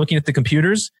room looking at the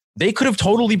computers, they could have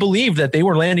totally believed that they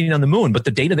were landing on the moon, but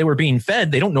the data they were being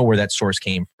fed, they don't know where that source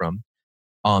came from.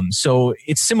 So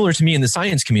it's similar to me in the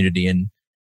science community. And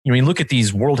you look at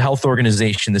these World Health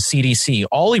Organization, the CDC,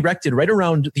 all erected right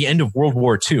around the end of World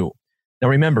War II. Now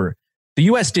remember, the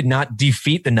U.S. did not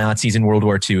defeat the Nazis in World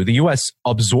War II. The U.S.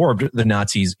 absorbed the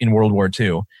Nazis in World War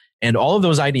II. And all of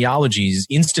those ideologies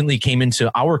instantly came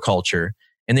into our culture.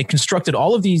 And they constructed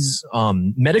all of these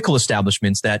medical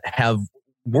establishments that have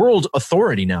world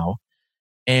authority now.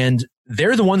 And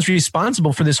they're the ones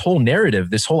responsible for this whole narrative,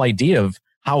 this whole idea of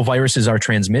how viruses are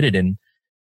transmitted. And,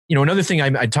 you know, another thing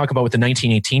I talk about with the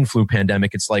 1918 flu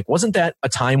pandemic, it's like, wasn't that a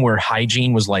time where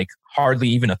hygiene was like hardly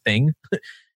even a thing?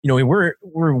 You know,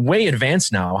 we're way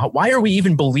advanced now. Why are we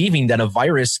even believing that a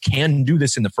virus can do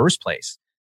this in the first place?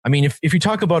 I mean, if you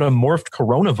talk about a morphed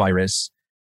coronavirus,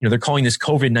 you know, they're calling this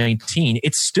COVID-19,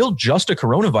 it's still just a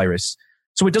coronavirus.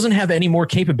 So it doesn't have any more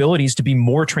capabilities to be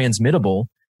more transmittable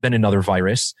than another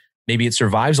virus. Maybe it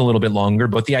survives a little bit longer,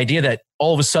 but the idea that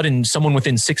all of a sudden someone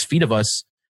within 6 feet of us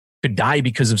could die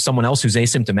because of someone else who's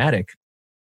asymptomatic,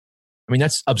 I mean,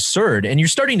 that's absurd. And you're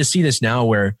starting to see this now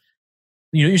where,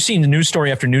 you know, you're seeing the news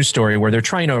story after news story where they're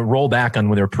trying to roll back on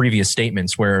their previous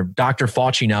statements, where Dr.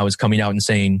 Fauci now is coming out and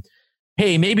saying,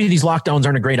 hey, maybe these lockdowns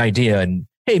aren't a great idea. And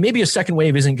hey, maybe a second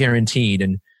wave isn't guaranteed.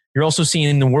 And you're also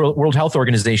seeing the World Health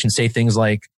Organization say things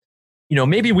like, you know,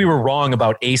 maybe we were wrong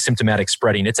about asymptomatic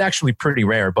spreading. It's actually pretty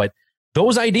rare, but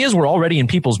those ideas were already in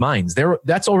people's minds.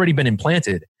 That's already been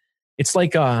implanted. It's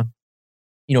like, you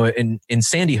know, in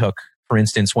Sandy Hook, for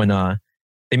instance, when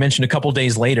they mentioned a couple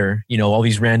days later, you know, all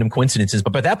these random coincidences,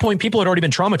 but by that point, people had already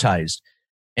been traumatized.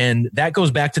 And that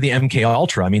goes back to the MK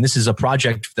Ultra. I mean, this is a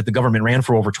project that the government ran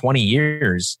for over 20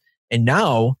 years. And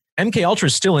now MK Ultra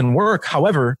is still in work.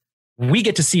 However, we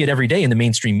get to see it every day in the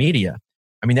mainstream media.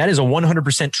 I mean, that is a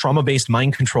 100% trauma-based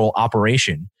mind control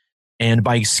operation. And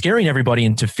by scaring everybody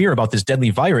into fear about this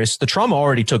deadly virus, the trauma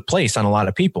already took place on a lot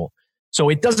of people. So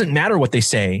it doesn't matter what they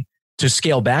say to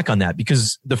scale back on that,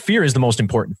 because the fear is the most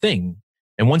important thing.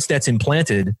 And once that's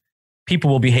implanted, people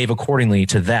will behave accordingly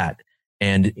to that.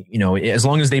 And, you know, as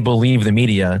long as they believe the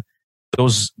media,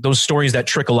 those stories that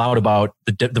trickle out about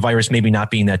the virus maybe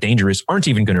not being that dangerous aren't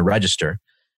even going to register.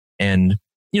 And,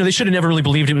 you know, they should have never really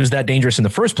believed it was that dangerous in the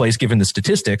first place, given the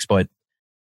statistics. But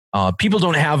people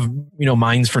don't have, you know,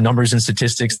 minds for numbers and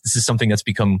statistics. This is something that's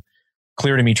become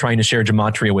clear to me trying to share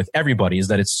gematria with everybody, is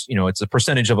that it's, you know, it's a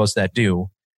percentage of us that do.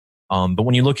 But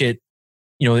when you look at,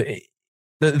 you know,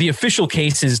 the official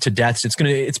cases to deaths, it's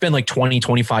been like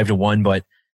 20-25 to 1, but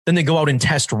then they go out and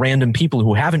test random people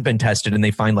who haven't been tested and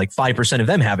they find like 5% of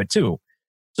them have it too.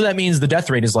 So that means the death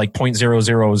rate is like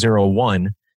 0.0001.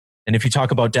 And if you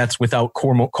talk about deaths without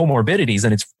comorbidities,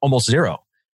 then it's almost zero.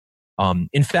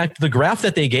 In fact, the graph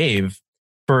that they gave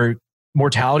for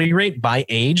mortality rate by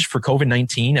age for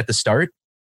COVID-19 at the start,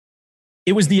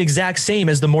 it was the exact same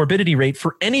as the morbidity rate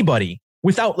for anybody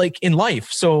without, like, in life.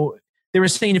 So they were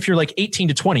saying if you're like 18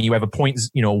 to 20, you have a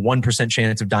 1%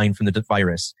 chance of dying from the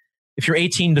virus. If you're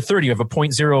 18 to 30, you have a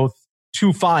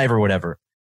 0.025 or whatever.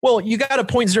 Well, you got a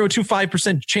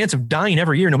 0.025% chance of dying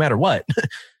every year, no matter what.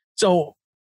 So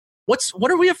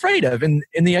what are we afraid of? And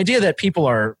the idea that people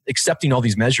are accepting all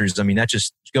these measures, I mean, that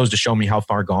just goes to show me how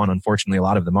far gone, unfortunately, a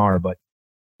lot of them are. But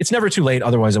it's never too late.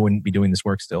 Otherwise, I wouldn't be doing this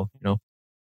work still, you know?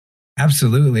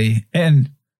 Absolutely.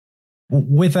 And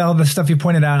with all the stuff you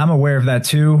pointed out, I'm aware of that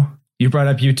too. You brought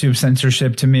up YouTube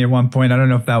censorship to me at one point. I don't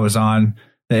know if that was on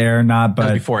the air or not,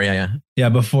 but before, yeah,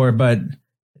 before. But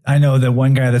I know that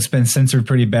one guy that's been censored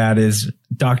pretty bad is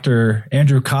Dr.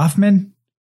 Andrew Kaufman,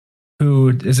 who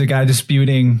is a guy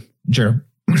disputing germ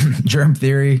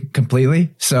theory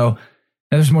completely. So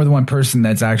there's more than one person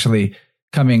that's actually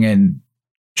coming and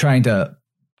trying to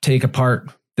take apart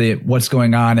what's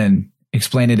going on and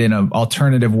explain it in an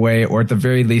alternative way, or at the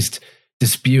very least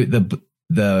dispute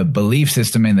the belief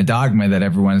system and the dogma that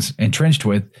everyone's entrenched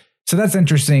with. So that's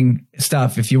interesting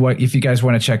stuff. If you guys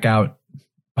want to check out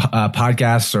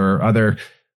podcasts or other,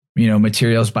 you know,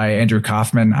 materials by Andrew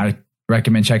Kaufman, I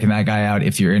recommend checking that guy out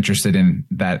if you're interested in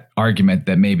that argument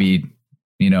that maybe,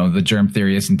 you know, the germ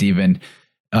theory isn't even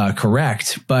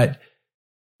correct. But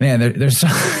man, there's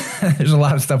there's a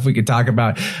lot of stuff we could talk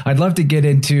about. I'd love to get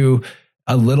into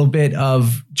a little bit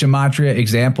of gematria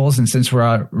examples, and since we're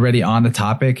already on the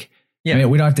topic, I mean,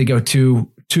 we don't have to go too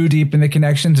deep in the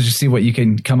connections to just see what you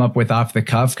can come up with off the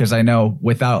cuff, because I know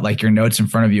without like your notes in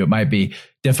front of you, it might be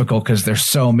difficult because there's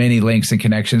so many links and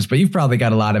connections, but you've probably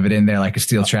got a lot of it in there like a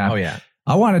steel trap. Oh yeah.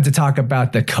 I wanted to talk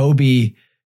about the Kobe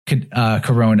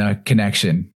Corona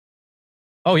connection.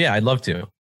 Oh yeah, I'd love to.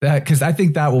 Because I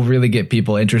think that will really get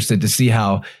people interested to see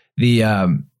how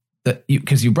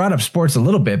because you brought up sports a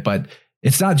little bit, but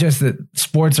it's not just that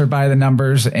sports are by the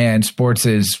numbers and sports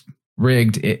is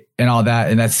rigged and all that,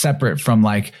 and that's separate from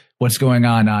like what's going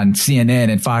on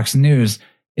CNN and Fox News.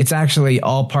 It's actually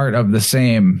all part of the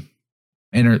same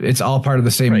it's all part of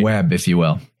the same web, if you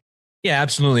will. Yeah,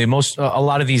 absolutely. A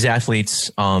lot of these athletes,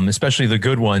 especially the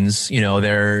good ones, you know,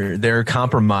 they're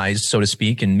compromised, so to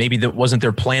speak, and maybe that wasn't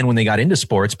their plan when they got into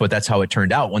sports, but that's how it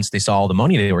turned out once they saw all the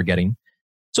money they were getting.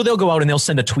 So they'll go out and they'll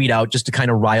send a tweet out just to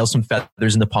kind of rile some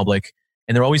feathers in the public.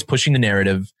 and they're always pushing the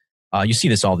narrative. You see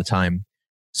this all the time.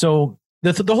 So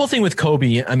the whole thing with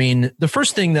Kobe, I mean, the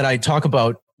first thing that I talk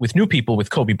about with new people with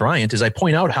Kobe Bryant is I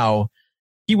point out how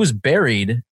he was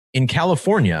buried in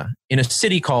California in a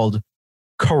city called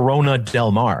Corona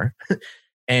del Mar.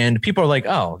 And people are like,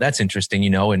 oh, that's interesting,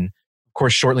 And of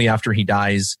course, shortly after he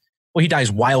dies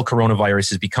while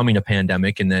coronavirus is becoming a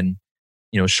pandemic. And then,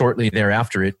 shortly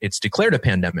thereafter, it's declared a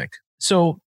pandemic.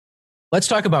 So let's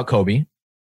talk about Kobe.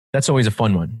 That's always a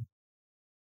fun one.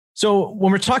 So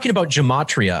when we're talking about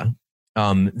gematria,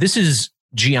 this is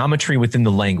geometry within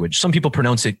the language. Some people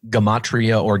pronounce it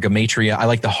gematria or gematria. I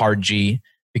like the hard G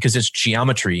because it's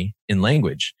geometry in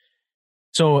language.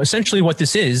 So essentially what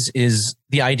this is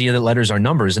the idea that letters are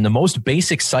numbers. And the most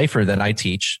basic cipher that I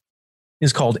teach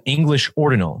is called English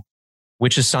ordinal,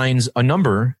 which assigns a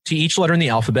number to each letter in the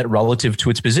alphabet relative to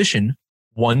its position,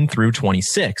 1 through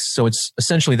 26. So it's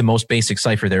essentially the most basic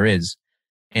cipher there is.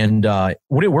 And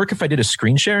would it work if I did a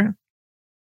screen share?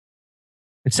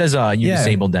 It says you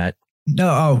disabled that. No.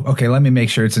 Oh, okay. Let me make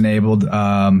sure it's enabled.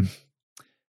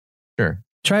 Sure.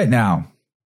 Try it now.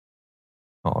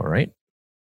 All right.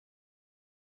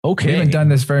 Okay. We haven't done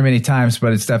this very many times,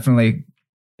 but it's definitely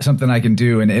something I can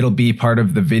do, and it'll be part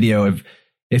of the video.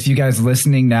 If you guys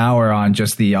listening now are on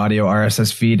just the audio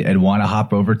RSS feed and want to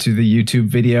hop over to the YouTube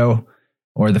video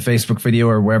or the Facebook video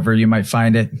or wherever you might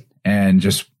find it and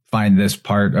just find this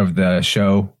part of the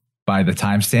show by the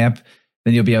timestamp,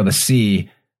 then you'll be able to see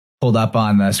pulled up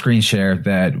on the screen share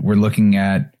that we're looking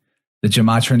at the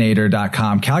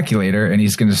gematrinator.com calculator, and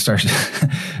he's going to start.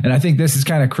 And I think this is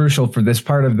kind of crucial for this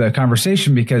part of the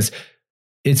conversation because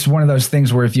it's one of those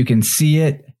things where if you can see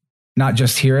it, not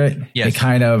just hear it, It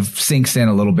kind of sinks in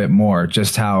a little bit more,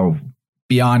 just how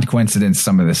beyond coincidence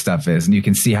some of this stuff is. And you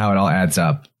can see how it all adds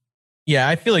up. Yeah,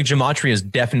 I feel like gematria is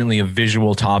definitely a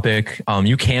visual topic.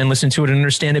 You can listen to it and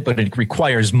understand it, but it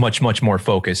requires much, much more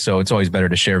focus. So it's always better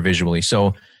to share visually.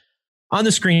 So on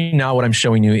the screen now, what I'm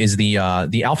showing you is the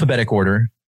alphabetic order.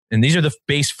 And these are the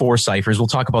base 4 ciphers. We'll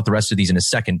talk about the rest of these in a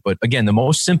second. But again, the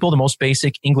most simple, the most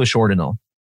basic English ordinal.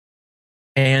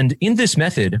 And in this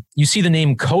method, you see the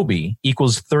name Kobe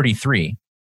equals 33.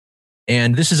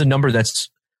 And this is a number that's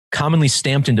commonly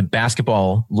stamped into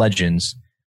basketball legends.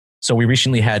 So we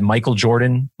recently had Michael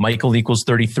Jordan, Michael equals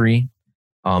 33.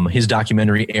 His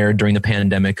documentary aired during the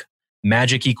pandemic.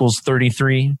 Magic equals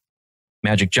 33.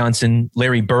 Magic Johnson,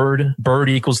 Larry Bird, Bird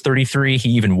equals 33. He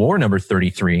even wore number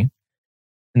 33. And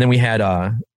then we had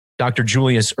Dr.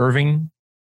 Julius Irving,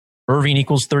 Irving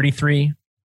equals 33.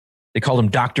 They called him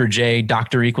Dr. J,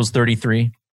 Doctor equals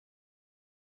 33.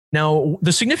 Now,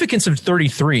 the significance of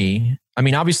 33, I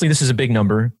mean, obviously this is a big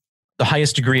number. The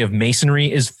highest degree of masonry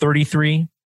is 33.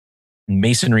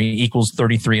 Masonry equals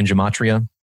 33 in gematria. Or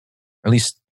at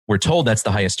least we're told that's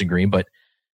the highest degree, but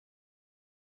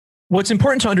what's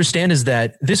important to understand is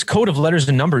that this code of letters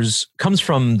and numbers comes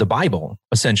from the Bible,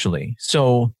 essentially.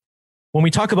 So when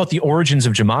we talk about the origins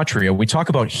of gematria, we talk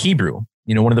about Hebrew,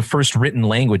 one of the first written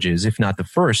languages, if not the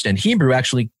first. And Hebrew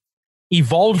actually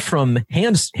evolved from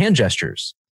hand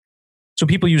gestures. So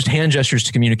people used hand gestures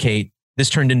to communicate. This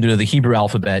turned into the Hebrew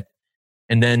alphabet.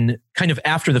 And then kind of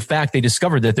after the fact, they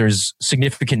discovered that there's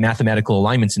significant mathematical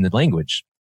alignments in the language.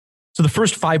 So the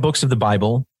first 5 books of the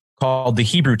Bible, called the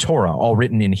Hebrew Torah, all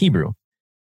written in Hebrew.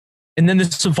 And then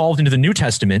this evolved into the New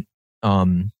Testament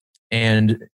and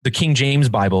the King James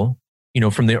Bible,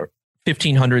 from the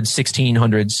 1500s,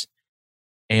 1600s.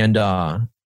 And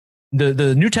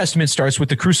the New Testament starts with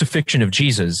the crucifixion of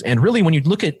Jesus. And really, when you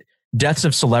look at deaths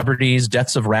of celebrities,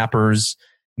 deaths of rappers,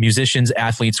 musicians,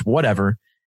 athletes, whatever,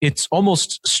 it's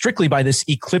almost strictly by this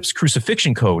eclipse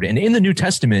crucifixion code. And in the New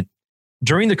Testament,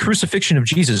 during the crucifixion of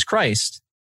Jesus Christ,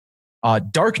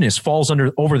 darkness falls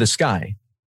over the sky.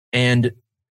 And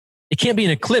it can't be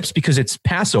an eclipse because it's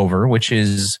Passover, which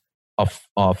is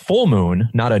a full moon,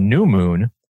 not a new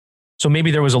moon. So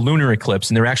maybe there was a lunar eclipse,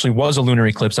 and there actually was a lunar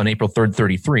eclipse on April 3rd,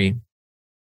 33.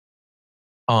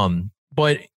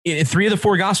 But in 3 of the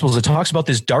 4 Gospels, it talks about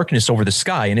this darkness over the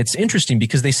sky. And it's interesting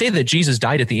because they say that Jesus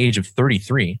died at the age of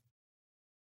 33.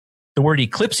 The word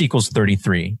eclipse equals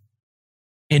 33.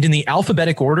 And in the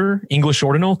alphabetic order, English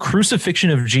ordinal, crucifixion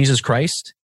of Jesus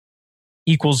Christ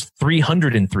equals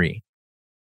 303.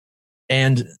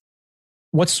 And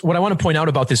what I want to point out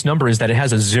about this number is that it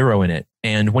has a 0 in it.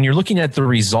 And when you're looking at the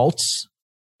results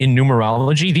in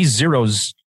numerology, these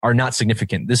zeros are not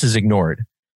significant. This is ignored.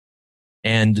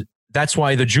 And that's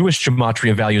why the Jewish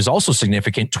gematria value is also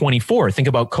significant, 24. Think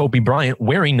about Kobe Bryant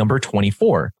wearing number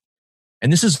 24.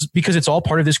 And this is because it's all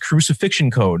part of this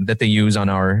crucifixion code that they use on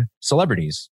our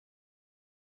celebrities.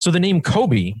 So the name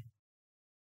Kobe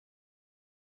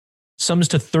sums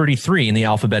to 33 in the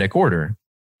alphabetic order.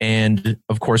 And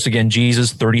of course, again,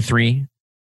 Jesus, 33.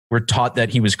 We're taught that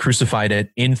he was crucified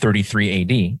in 33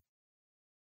 AD.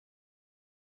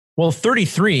 Well,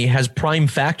 33 has prime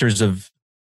factors of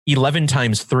 11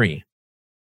 times 3.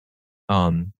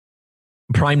 Prime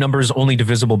number is only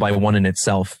divisible by 1 in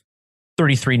itself.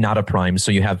 33 not a prime,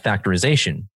 so you have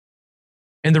factorization.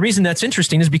 And the reason that's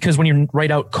interesting is because when you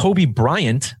write out Kobe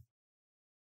Bryant,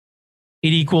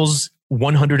 it equals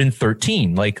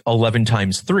 113, like 11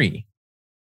 times 3.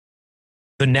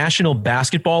 The National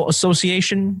Basketball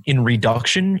Association in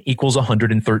reduction equals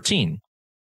 113.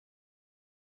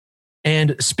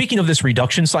 And speaking of this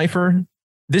reduction cipher,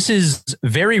 this is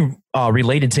very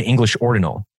related to English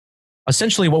ordinal.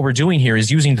 Essentially, what we're doing here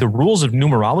is using the rules of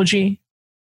numerology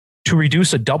to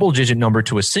reduce a double-digit number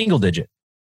to a single digit.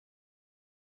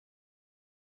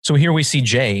 So here we see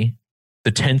J,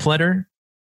 the 10th letter.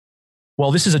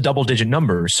 Well, this is a double-digit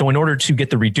number. So in order to get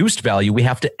the reduced value, we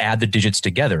have to add the digits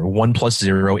together. 1 plus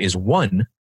 0 is 1,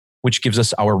 which gives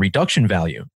us our reduction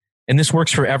value. And this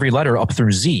works for every letter up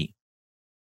through Z.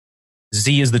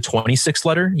 Z is the 26th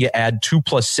letter. You add 2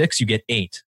 plus 6, you get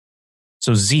 8.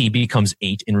 So Z becomes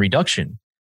 8 in reduction.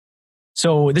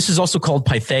 So this is also called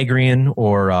Pythagorean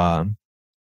or,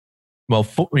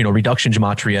 reduction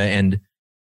gematria. And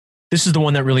this is the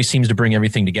one that really seems to bring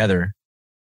everything together.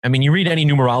 I mean, you read any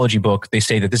numerology book, they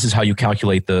say that this is how you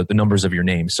calculate the numbers of your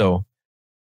name. So,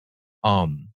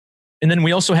 and then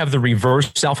we also have the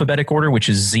reverse alphabetic order, which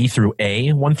is Z through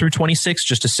A, 1 through 26,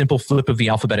 just a simple flip of the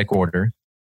alphabetic order.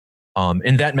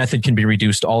 And that method can be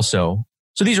reduced also.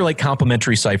 So these are like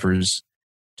complementary ciphers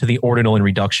to the ordinal and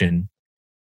reduction.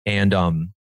 And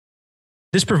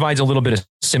this provides a little bit of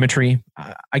symmetry.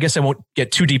 I guess I won't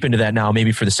get too deep into that now,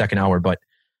 maybe for the second hour, but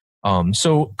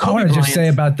so I want to just say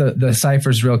about the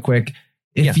ciphers real quick.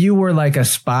 If you were like a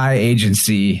spy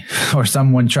agency or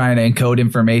someone trying to encode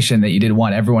information that you didn't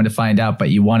want everyone to find out,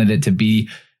 but you wanted it to be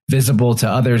visible to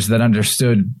others that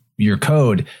understood your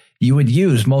code, you would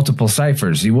use multiple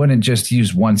ciphers. You wouldn't just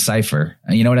use one cipher.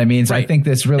 You know what I mean? So right. I think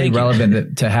that's really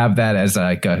relevant to have that as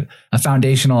like a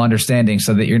foundational understanding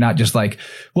so that you're not just like,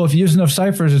 well, if you use enough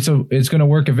ciphers, it's going to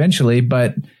work eventually.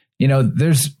 But, you know,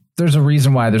 there's a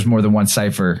reason why there's more than one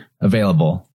cipher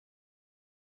available.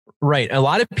 Right. A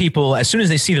lot of people, as soon as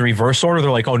they see the reverse order, they're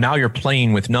like, oh, now you're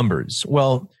playing with numbers.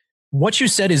 Well, what you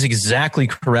said is exactly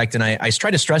correct. And I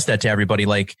try to stress that to everybody.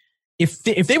 Like, if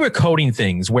they were coding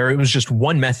things where it was just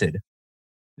one method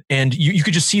and you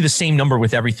could just see the same number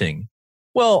with everything,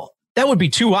 well, that would be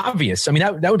too obvious. I mean,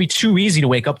 that would be too easy to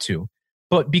wake up to.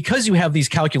 But because you have these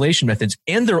calculation methods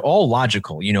and they're all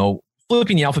logical, you know,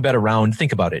 flipping the alphabet around,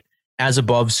 think about it. As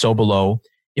above, so below.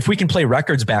 If we can play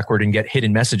records backward and get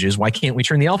hidden messages, why can't we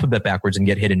turn the alphabet backwards and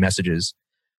get hidden messages?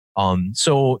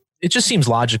 So it just seems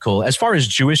logical. As far as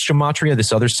Jewish gematria,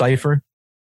 this other cipher,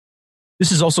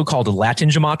 this is also called Latin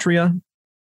gematria,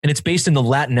 and it's based in the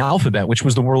Latin alphabet, which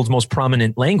was the world's most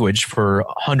prominent language for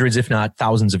hundreds, if not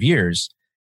thousands of years.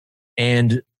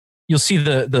 And you'll see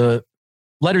the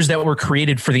letters that were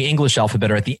created for the English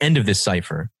alphabet are at the end of this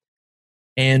cipher.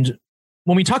 And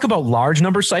when we talk about large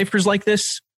number ciphers like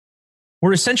this,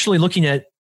 we're essentially looking at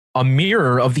a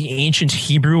mirror of the ancient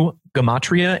Hebrew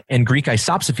gematria and Greek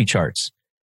isopsephy charts.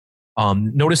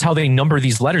 Notice how they number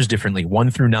these letters differently, 1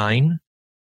 through 9,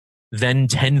 then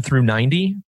 10 through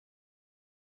 90,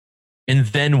 and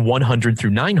then 100 through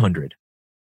 900.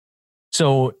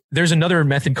 So there's another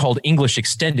method called English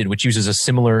Extended, which uses a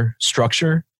similar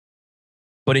structure,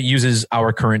 but it uses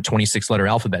our current 26-letter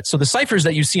alphabet. So the ciphers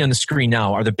that you see on the screen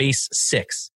now are the base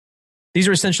 6. These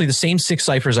are essentially the same 6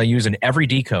 ciphers I use in every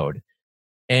decode.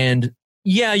 And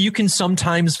yeah, you can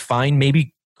sometimes find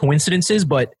maybe coincidences,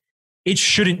 but it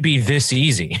shouldn't be this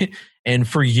easy. And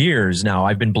for years now,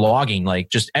 I've been blogging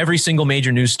like just every single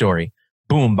major news story,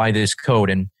 boom, by this code.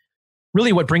 And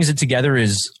really what brings it together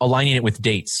is aligning it with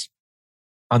dates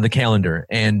on the calendar.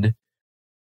 And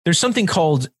there's something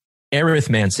called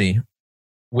arithmancy,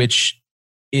 which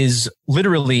is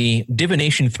literally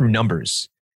divination through numbers.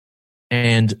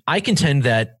 And I contend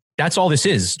that that's all this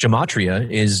is.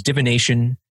 Gematria is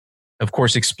divination, of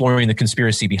course, exploring the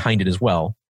conspiracy behind it as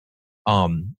well.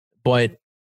 But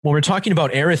when we're talking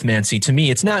about arithmancy, to me,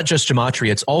 it's not just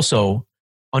gematria. It's also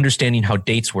understanding how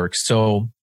dates work. So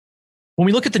when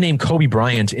we look at the name Kobe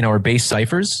Bryant in our base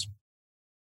ciphers,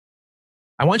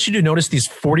 I want you to notice these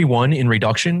 41 in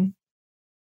reduction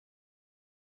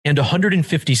and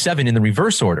 157 in the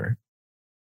reverse order.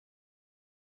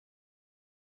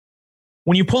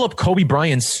 When you pull up Kobe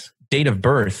Bryant's date of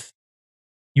birth,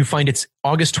 you find it's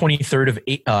August 23rd of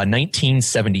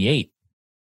 1978.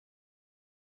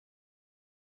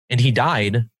 And he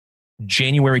died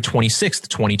January 26th,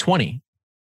 2020.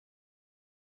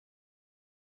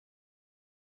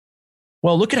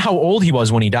 Well, look at how old he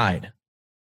was when he died.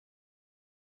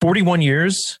 41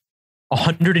 years,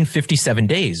 157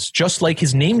 days, just like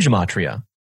his name gematria,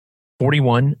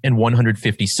 41 and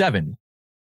 157.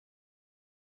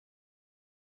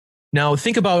 Now,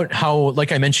 think about how,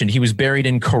 like I mentioned, he was buried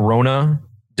in Corona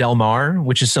del Mar,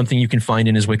 which is something you can find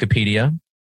in his Wikipedia.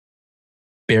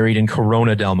 Buried in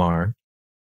Corona del Mar.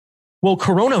 Well,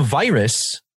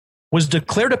 coronavirus was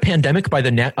declared a pandemic by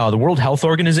the World Health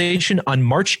Organization on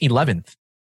March 11th,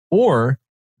 or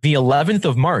the 11th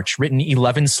of March, written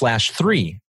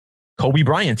 11/3. Kobe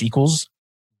Bryant equals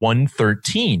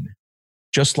 113,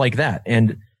 just like that.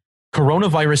 And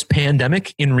coronavirus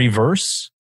pandemic in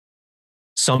reverse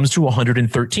sums to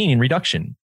 113 in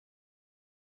reduction.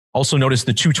 Also notice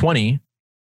the 220,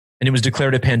 and it was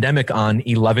declared a pandemic on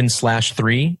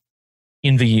 11/3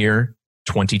 in the year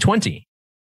 2020.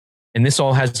 And this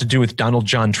all has to do with Donald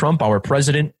John Trump, our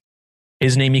president.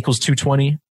 His name equals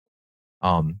 220.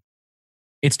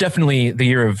 It's definitely the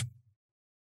year of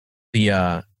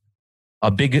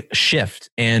a big shift.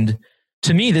 And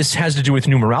to me, this has to do with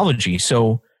numerology.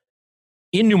 So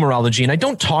in numerology, and I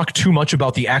don't talk too much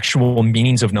about the actual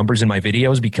meanings of numbers in my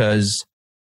videos because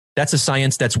that's a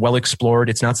science that's well explored.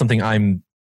 It's not something I'm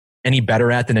any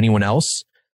better at than anyone else.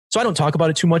 So I don't talk about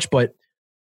it too much, but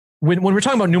when we're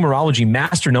talking about numerology,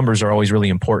 master numbers are always really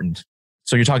important.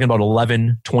 So you're talking about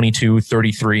 11, 22,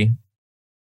 33.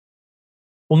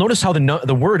 Well, notice how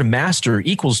the word master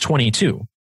equals 22.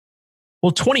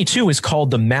 Well, 22 is called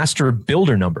the master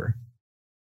builder number.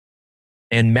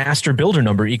 And master builder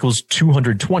number equals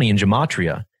 220 in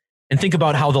gematria. And think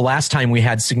about how the last time we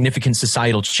had significant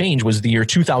societal change was the year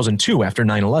 2002 after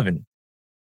 9/11.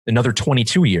 Another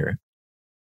 22 year.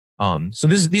 So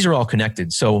these are all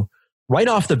connected. So right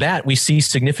off the bat, we see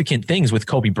significant things with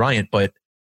Kobe Bryant, but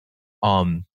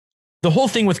the whole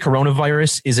thing with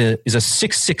coronavirus is a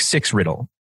 666 riddle.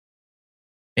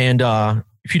 And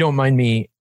if you don't mind me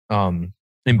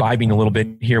imbibing a little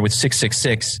bit here with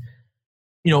 666,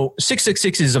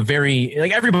 666 is a very,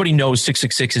 like, everybody knows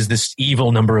 666 is this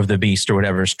evil number of the beast or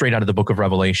whatever, straight out of the book of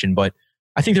Revelation. But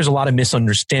I think there's a lot of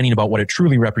misunderstanding about what it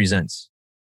truly represents.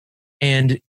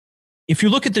 And if you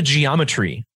look at the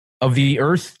geometry of the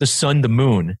earth, the sun, the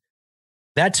moon,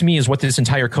 that to me is what this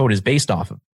entire code is based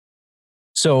off of.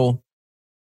 So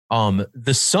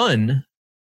the sun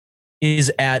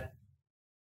is at,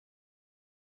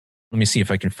 let me see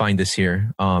if I can find this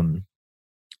here.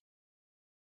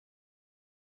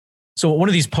 So one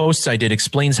of these posts I did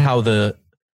explains how the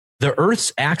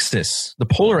Earth's axis, the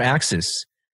polar axis,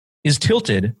 is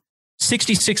tilted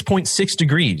 66.6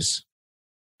 degrees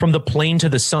from the plane to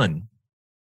the sun.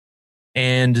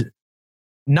 And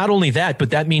not only that,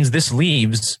 but that means this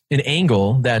leaves an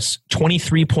angle that's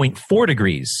 23.4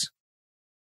 degrees.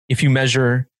 If you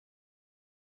measure,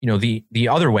 the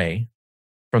other way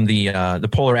from the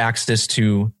polar axis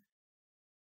to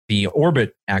the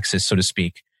orbit axis, so to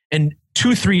speak. And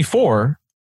 234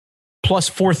 plus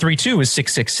 432 is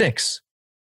 666.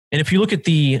 And if you look at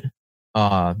the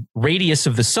radius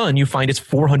of the sun, you find it's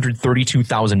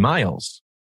 432,000 miles.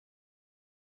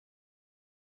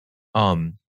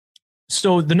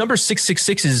 So the number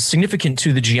 666 is significant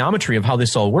to the geometry of how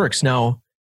this all works. Now,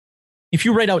 if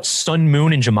you write out sun,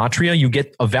 moon in gematria, you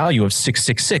get a value of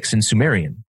 666 in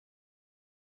Sumerian.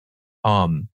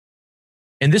 And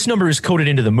this number is coded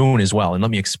into the moon as well. And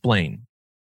let me explain.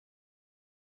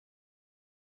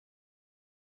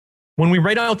 When we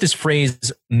write out this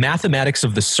phrase, mathematics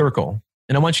of the circle,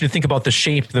 and I want you to think about the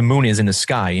shape the moon is in the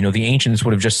sky. The ancients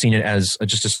would have just seen it as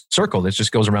just a circle that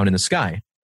just goes around in the sky.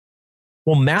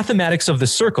 Well, mathematics of the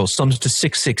circle sums to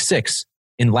 666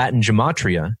 in Latin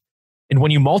gematria. And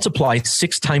when you multiply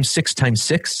 6 times 6 times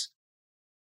 6,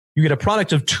 you get a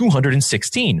product of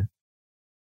 216.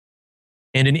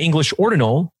 And in English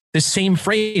ordinal, this same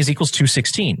phrase equals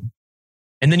 216.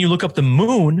 And then you look up the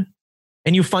moon,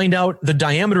 and you find out the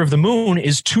diameter of the moon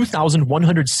is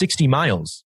 2,160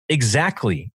 miles,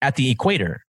 exactly at the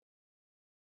equator.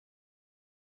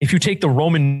 If you take the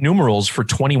Roman numerals for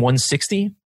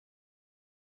 2160,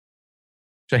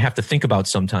 which I have to think about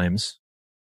sometimes,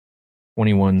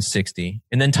 2160,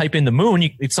 and then type in the moon,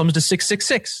 it sums to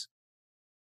 666.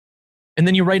 And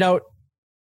then you write out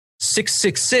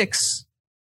 666,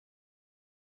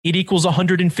 it equals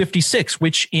 156,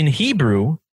 which in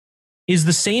Hebrew is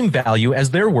the same value as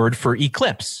their word for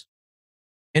eclipse.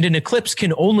 And an eclipse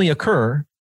can only occur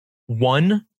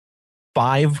 1,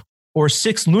 5, or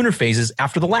 6 lunar phases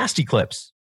after the last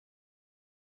eclipse.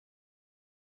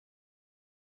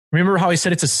 Remember how I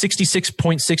said it's a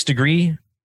 66.6 degree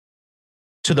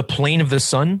to the plane of the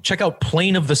sun. Check out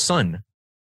plane of the sun.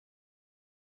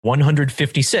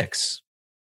 156.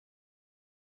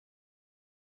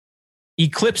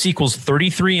 Eclipse equals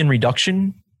 33 in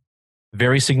reduction.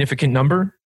 Very significant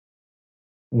number.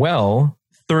 Well,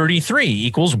 33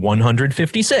 equals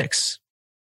 156.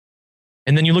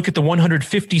 And then you look at the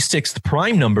 156th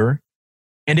prime number,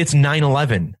 and it's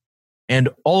 9/11. And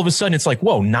all of a sudden, it's like,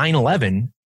 whoa,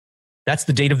 9/11? That's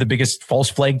the date of the biggest false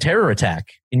flag terror attack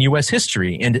in U.S.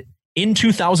 history. And in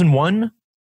 2001,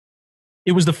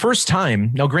 it was the first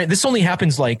time. Now, grant this only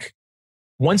happens like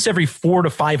once every 400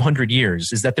 to 500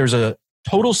 years, is that there's a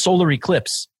total solar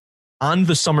eclipse on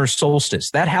the summer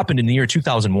solstice. That happened in the year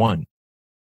 2001.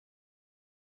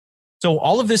 So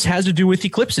all of this has to do with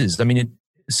eclipses. I mean,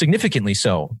 significantly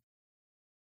so.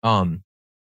 I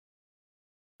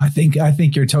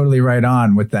think you're totally right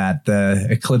on with that. The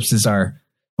eclipses are,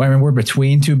 well, I mean, we're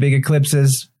between two big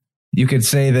eclipses. You could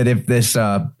say that if this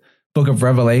book of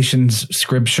Revelations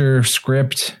script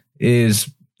is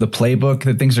the playbook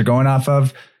that things are going off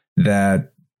of,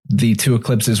 that the two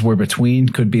eclipses we're between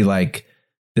could be like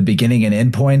the beginning and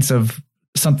end points of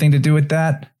something to do with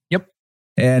that. Yep.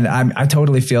 And I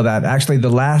totally feel that. Actually, the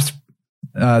last,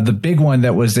 the big one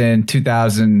that was in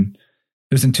 2000,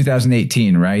 it was in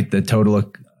 2018, right? The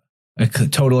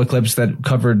total eclipse that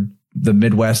covered the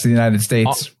Midwest of the United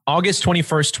States. August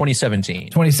 21st, 2017.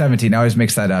 2017. I always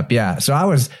mix that up. Yeah. So I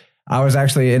was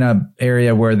actually in an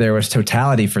area where there was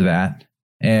totality for that.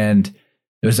 And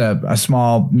it was a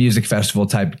small music festival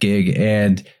type gig.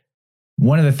 And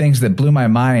one of the things that blew my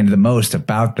mind the most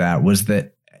about that was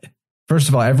that, first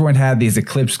of all, everyone had these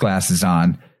eclipse glasses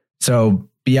on. So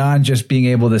beyond just being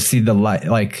able to see the light,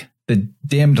 like the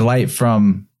dimmed light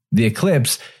from the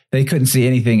eclipse, they couldn't see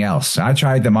anything else. I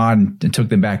tried them on and took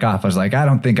them back off. I was like, I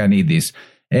don't think I need these.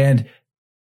 And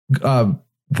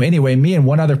anyway, me and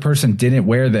one other person didn't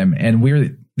wear them. And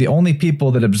we're the only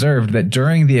people that observed that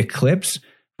during the eclipse,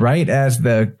 right as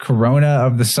the corona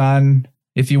of the sun,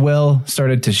 if you will,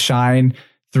 started to shine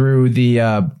through the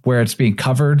where it's being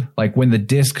covered, like when the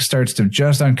disk starts to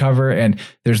just uncover and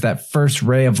there's that first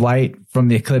ray of light from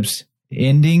the eclipse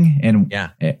ending. And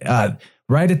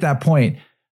right at that point,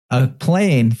 a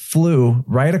plane flew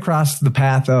right across the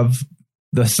path of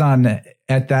the sun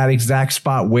at that exact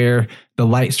spot where the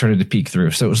light started to peek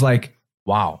through. So it was like,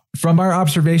 wow. From our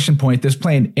observation point, this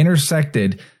plane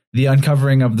intersected the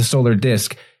uncovering of the solar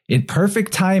disk in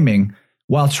perfect timing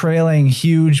while trailing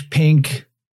huge pink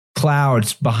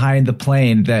clouds behind the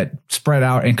plane that spread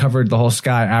out and covered the whole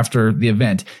sky after the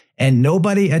event. And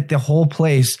nobody at the whole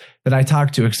place that I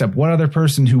talked to, except one other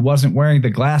person who wasn't wearing the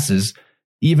glasses,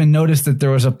 even noticed that there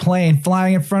was a plane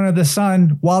flying in front of the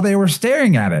sun while they were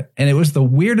staring at it. And it was the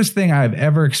weirdest thing I've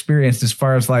ever experienced as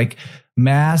far as like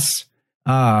mass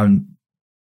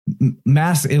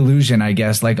illusion, I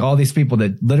guess, like all these people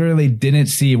that literally didn't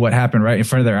see what happened right in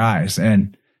front of their eyes.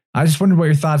 And I just wondered what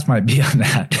your thoughts might be on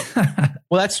that.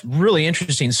 Well, that's really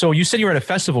interesting. So you said you were at a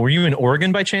festival. Were you in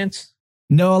Oregon by chance?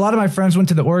 No, a lot of my friends went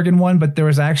to the Oregon one, but there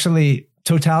was actually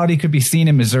totality could be seen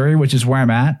in Missouri, which is where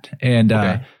I'm at.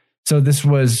 And so this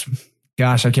was,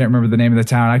 gosh, I can't remember the name of the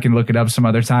town. I can look it up some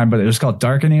other time, but it was called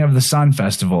Darkening of the Sun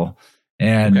Festival.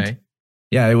 And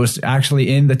yeah, it was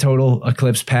actually in the total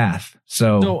eclipse path.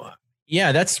 So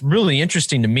yeah, that's really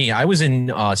interesting to me. I was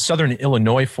in Southern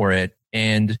Illinois for it.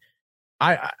 And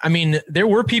I mean, there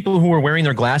were people who were wearing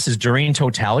their glasses during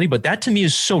totality, but that to me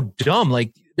is so dumb.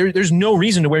 Like there's no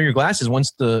reason to wear your glasses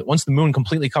once the moon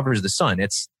completely covers the sun.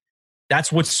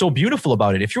 That's what's so beautiful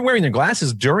about it. If you're wearing the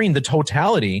glasses during the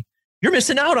totality, you're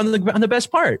missing out on the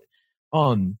best part.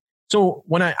 So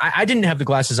when I didn't have the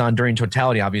glasses on during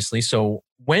totality, obviously. So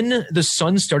when the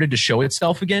sun started to show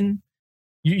itself again,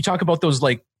 you talk about those,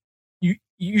 like,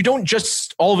 you don't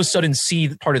just all of a sudden see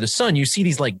part of the sun. You see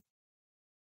these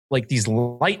like these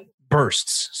light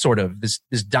bursts, sort of this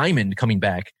diamond coming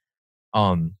back.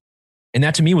 And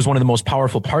that to me was one of the most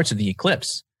powerful parts of the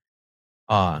eclipse.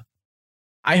 I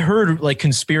heard like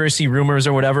conspiracy rumors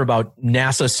or whatever about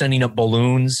NASA sending up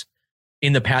balloons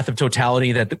in the path of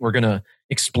totality that were going to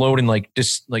explode and like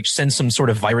just like send some sort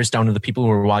of virus down to the people who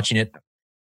were watching it.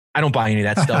 I don't buy any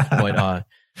of that stuff, but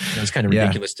it's kind of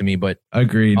ridiculous to me. But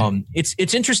agreed.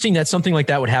 It's interesting that something like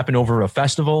that would happen over a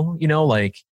festival. You know,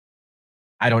 like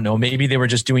I don't know, maybe they were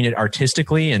just doing it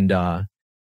artistically and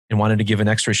wanted to give an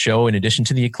extra show in addition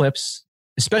to the eclipse.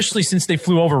 Especially since they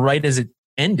flew over right as it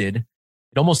ended,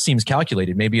 it almost seems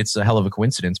calculated. Maybe it's a hell of a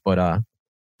coincidence, but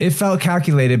it felt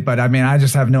calculated, but I mean, I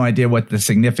just have no idea what the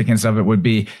significance of it would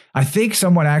be. I think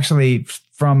someone actually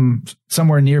from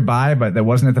somewhere nearby, but that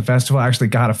wasn't at the festival, actually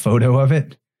got a photo of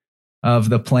it, of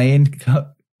the plane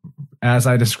as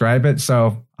I describe it.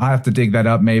 So I'll have to dig that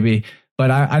up maybe. But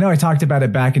I know I talked about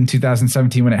it back in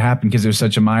 2017 when it happened because it was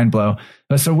such a mind blow.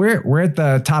 So we're at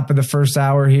the top of the first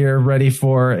hour here, ready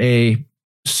for a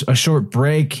short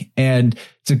break. And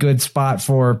it's a good spot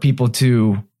for people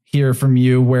to hear from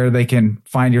you where they can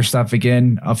find your stuff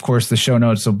again. Of course, the show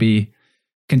notes will be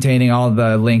containing all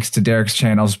the links to Derek's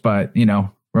channels, but,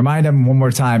 remind them one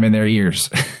more time in their ears.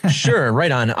 Sure,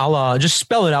 right on. I'll just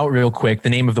spell it out real quick. The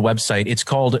name of the website, it's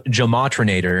called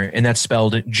Gematrinator, and that's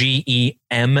spelled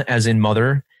GEM as in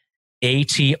mother,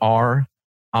 ATRIN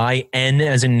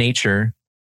as in nature,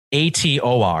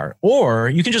 ATOR. Or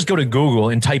you can just go to Google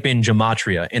and type in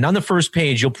Gematria. And on the first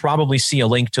page, you'll probably see a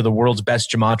link to the world's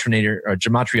best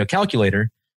Gematria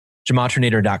calculator,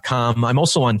 Gematrinator.com. I'm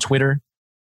also on Twitter.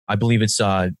 I believe it's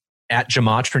at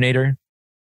Gematrinator.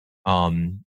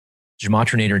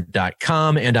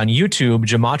 Gematrinator.com, and on YouTube,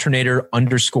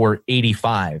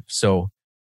 Gematrinator_85. So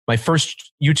my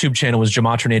first YouTube channel was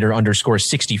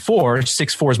Gematrinator_64.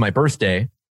 64 is my birthday.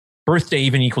 Birthday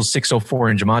even equals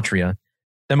 604 in Gematria.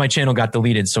 Then my channel got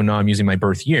deleted, so now I'm using my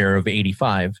birth year of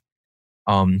 85.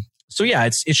 So yeah,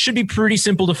 it should be pretty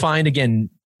simple to find.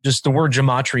 Again, just the word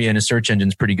Gematria in a search engine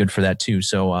is pretty good for that too.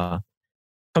 So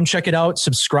come check it out,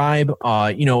 subscribe.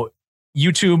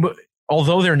 YouTube,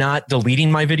 although they're not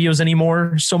deleting my videos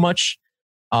anymore so much,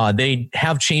 they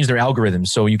have changed their algorithm.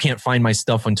 So you can't find my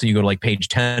stuff until you go to like page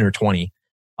 10 or 20.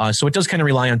 So it does kind of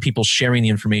rely on people sharing the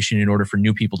information in order for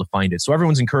new people to find it. So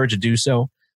everyone's encouraged to do so.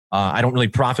 I don't really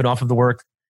profit off of the work.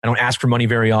 I don't ask for money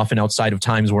very often outside of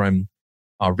times where I'm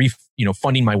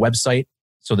funding my website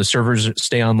so the servers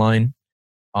stay online.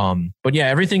 But yeah,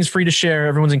 everything's free to share.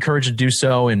 Everyone's encouraged to do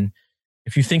so. And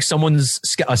if you think someone's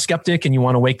a skeptic and you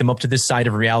want to wake them up to this side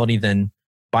of reality, then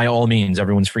by all means,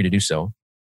 everyone's free to do so.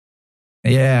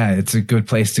 Yeah, it's a good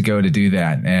place to go to do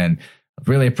that. And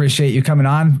really appreciate you coming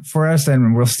on for us.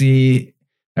 And we'll see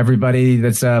everybody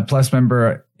that's a Plus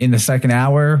member in the second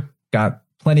hour. Got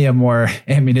plenty of more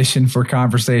ammunition for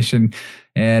conversation.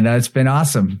 And it's been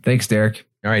awesome. Thanks, Derek.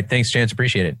 All right. Thanks, Chance.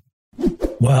 Appreciate it.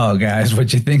 Well, guys,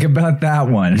 what you think about that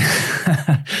one?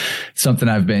 Something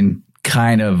I've been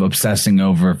kind of obsessing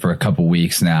over for a couple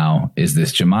weeks now is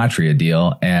this Gematria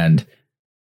deal, and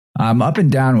I'm up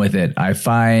and down with it. I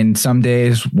find some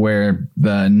days where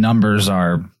the numbers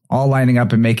are all lining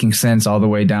up and making sense, all the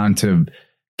way down to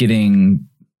getting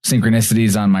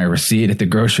synchronicities on my receipt at the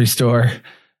grocery store,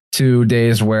 to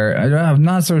days where I'm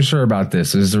not so sure about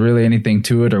this. Is there really anything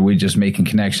to it? Or are we just making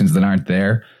connections that aren't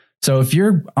there? So if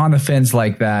you're on the fence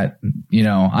like that,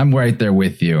 I'm right there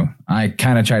with you. I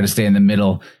kind of try to stay in the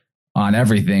middle on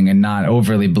everything and not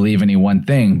overly believe any one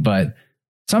thing. But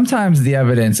sometimes the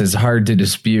evidence is hard to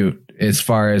dispute as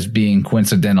far as being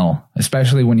coincidental,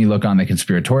 especially when you look on the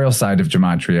conspiratorial side of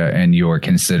Gematria and you're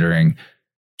considering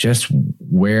just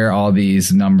where all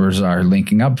these numbers are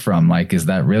linking up from. Like, is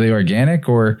that really organic,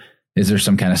 or is there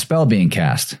some kind of spell being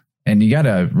cast? And you got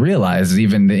to realize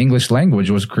even the English language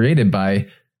was created by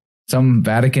some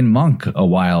Vatican monk a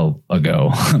while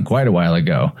ago, quite a while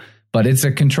ago. But it's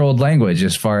a controlled language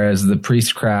as far as the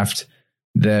priestcraft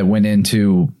that went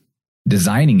into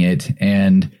designing it.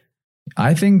 And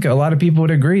I think a lot of people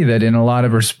would agree that in a lot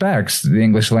of respects, the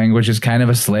English language is kind of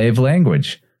a slave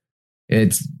language.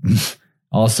 It's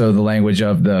also the language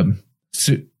of the,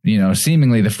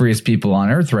 seemingly the freest people on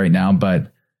earth right now.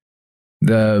 But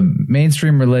the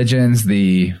mainstream religions,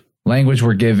 the language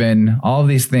we're given, all of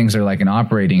these things are like an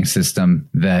operating system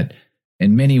that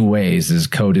in many ways is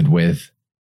coded with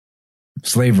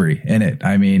slavery in it.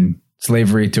 I mean,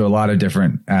 slavery to a lot of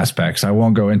different aspects. I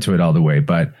won't go into it all the way,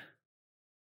 but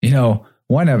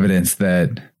one evidence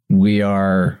that we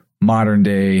are modern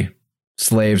day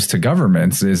slaves to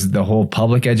governments is the whole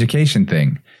public education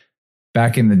thing.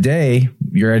 Back in the day,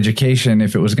 your education,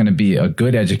 if it was going to be a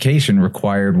good education,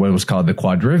 required what was called the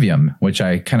quadrivium, which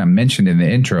I kind of mentioned in the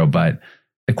intro. But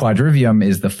the quadrivium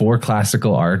is the 4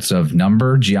 classical arts of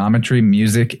number, geometry,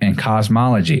 music, and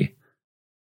cosmology.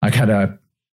 I got a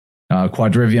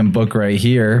quadrivium book right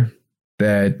here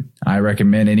that I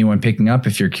recommend anyone picking up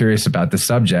if you're curious about the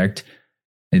subject.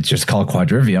 It's just called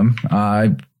quadrivium.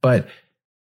 But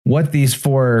what these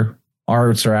 4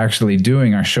 arts are actually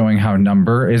doing are showing how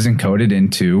number is encoded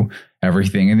into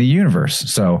everything in the universe.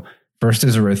 So first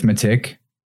is arithmetic.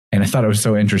 And I thought it was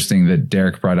so interesting that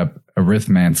Derek brought up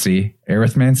arithmancy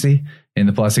in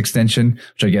the plus extension,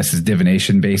 which I guess is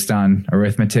divination based on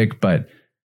arithmetic. But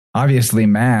obviously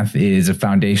math is a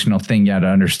foundational thing you got to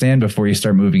understand before you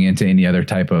start moving into any other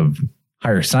type of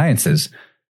higher sciences.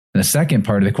 And the second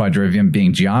part of the quadrivium,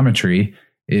 being geometry,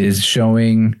 is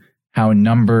showing how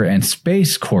number and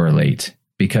space correlate,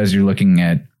 because you're looking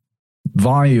at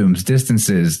volumes,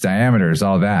 distances, diameters,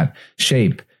 all that.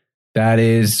 Shape, that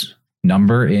is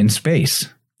number in space,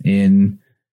 in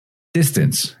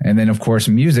distance. And then, of course,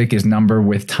 music is number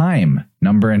with time,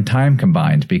 number and time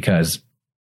combined, because,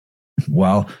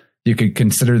 well, you could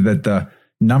consider that the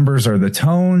numbers are the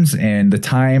tones and the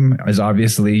time is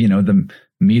obviously, the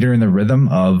meter and the rhythm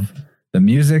of the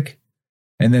music.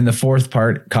 And then the fourth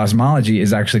part, cosmology,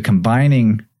 is actually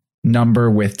combining number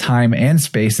with time and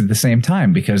space at the same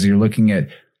time, because you're looking at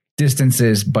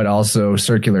distances, but also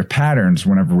circular patterns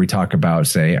whenever we talk about,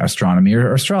 say, astronomy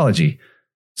or astrology.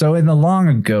 So in the long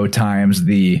ago times,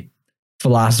 the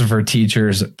philosopher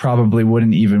teachers probably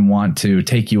wouldn't even want to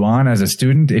take you on as a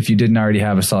student if you didn't already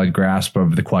have a solid grasp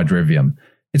of the quadrivium.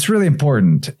 It's really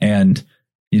important. And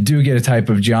you do get a type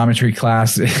of geometry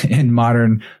class in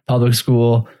modern public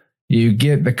school. You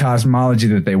get the cosmology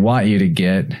that they want you to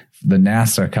get, the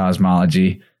NASA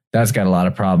cosmology. That's got a lot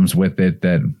of problems with it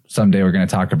that someday we're going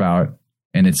to talk about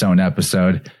in its own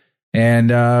episode.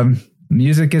 And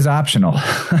music is optional.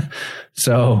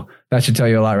 So that should tell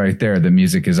you a lot right there. The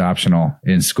music is optional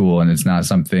in school, and it's not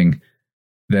something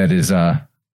that is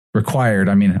required.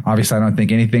 I mean, obviously, I don't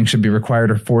think anything should be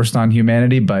required or forced on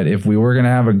humanity, but if we were going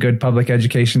to have a good public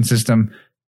education system,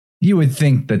 you would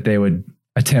think that they would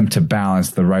attempt to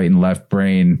balance the right and left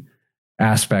brain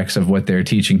aspects of what they're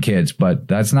teaching kids, but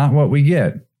that's not what we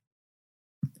get.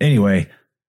 Anyway,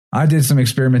 I did some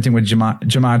experimenting with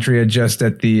gematria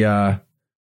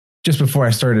just before I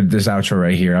started this outro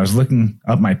right here. I was looking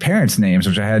up my parents' names,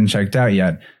 which I hadn't checked out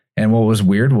yet. And what was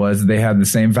weird was they had the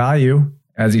same value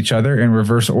as each other in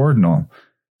reverse ordinal.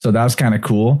 So that was kind of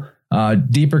cool.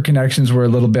 Deeper connections were a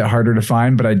little bit harder to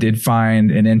find, but I did find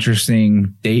an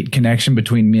interesting date connection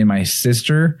between me and my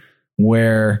sister,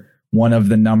 where one of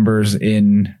the numbers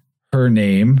in her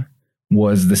name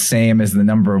was the same as the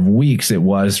number of weeks it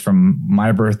was from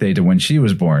my birthday to when she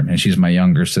was born. And she's my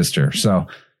younger sister. So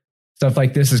stuff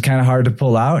like this is kind of hard to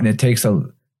pull out, and it takes a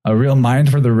real mind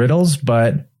for the riddles.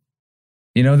 But,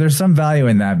 there's some value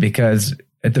in that, because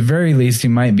at the very least, you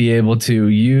might be able to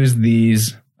use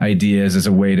these ideas as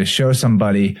a way to show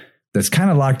somebody that's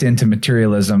kind of locked into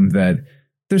materialism that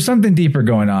there's something deeper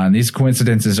going on. These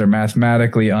coincidences are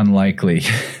mathematically unlikely.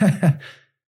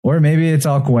 Or maybe it's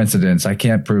all coincidence. I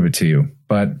can't prove it to you,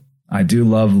 but I do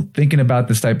love thinking about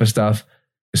this type of stuff,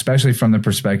 especially from the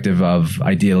perspective of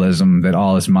idealism, that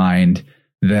all is mind,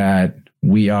 that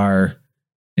we are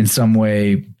in some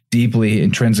way deeply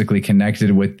intrinsically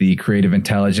connected with the creative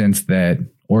intelligence that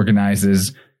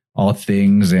organizes all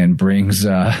things and brings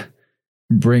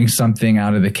something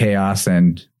out of the chaos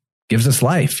and gives us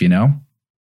life,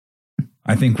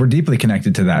 I think we're deeply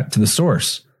connected to that, to the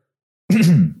source.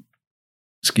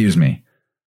 Excuse me.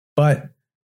 But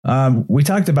we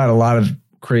talked about a lot of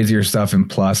crazier stuff in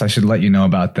Plus. I should let you know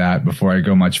about that before I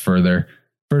go much further.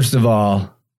 First of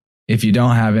all, if you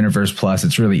don't have Interverse Plus,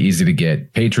 it's really easy to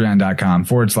get.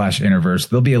 Patreon.com/Interverse.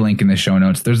 There'll be a link in the show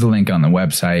notes. There's a link on the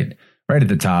website right at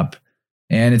the top.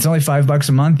 And it's only $5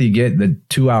 a month. You get the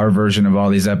 2-hour version of all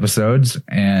these episodes.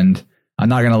 And I'm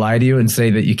not going to lie to you and say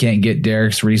that you can't get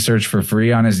Derek's research for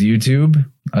free on his YouTube,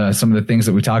 some of the things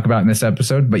that we talk about in this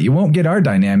episode, but you won't get our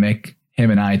dynamic, him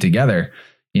and I together.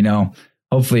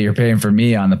 Hopefully you're paying for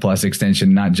me on the Plus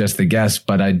extension, not just the guest,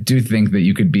 but I do think that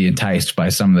you could be enticed by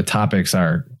some of the topics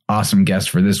our awesome guest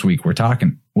for this week was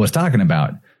talking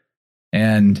about.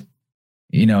 And,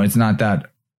 it's not that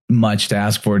much to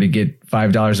ask for to get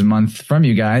 $5 a month from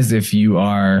you guys. If you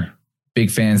are big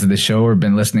fans of the show or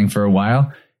been listening for a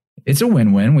while, it's a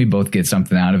win-win. We both get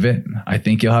something out of it. I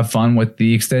think you'll have fun with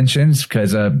the extensions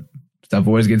because stuff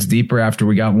always gets deeper after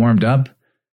we got warmed up.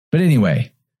 But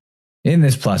anyway, in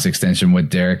this Plus extension with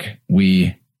Derek,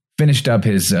 we finished up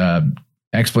his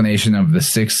explanation of the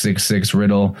 666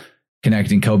 riddle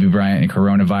connecting Kobe Bryant and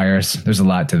coronavirus. There's a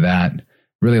lot to that.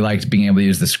 Really liked being able to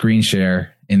use the screen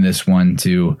share in this one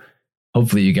to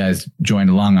hopefully you guys join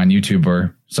along on YouTube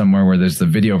or somewhere where there's the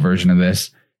video version of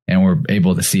this and we're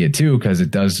able to see it too, because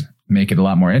it does make it a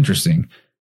lot more interesting.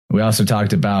 We also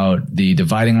talked about the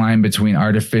dividing line between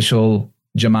artificial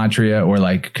gematria or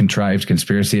like contrived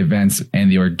conspiracy events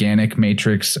and the organic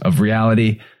matrix of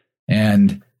reality.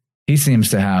 And he seems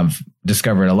to have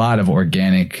discovered a lot of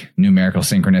organic numerical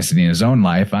synchronicity in his own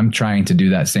life. I'm trying to do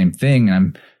that same thing. And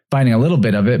I'm finding a little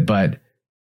bit of it, but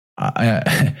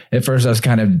at first I was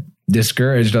kind of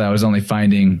discouraged that I was only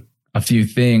finding a few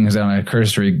things on a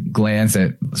cursory glance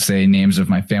at, say, names of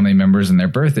my family members and their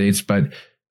birth dates. But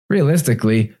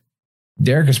realistically,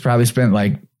 Derek has probably spent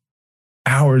like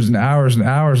hours and hours and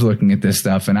hours looking at this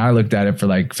stuff. And I looked at it for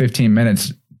like 15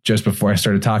 minutes just before I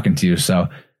started talking to you. So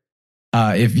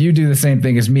If you do the same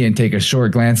thing as me and take a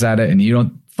short glance at it and you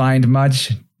don't find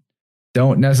much,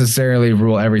 don't necessarily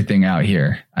rule everything out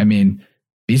here. I mean,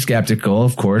 be skeptical,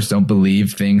 of course. Don't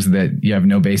believe things that you have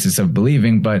no basis of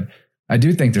believing. But I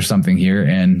do think there's something here.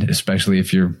 And especially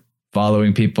if you're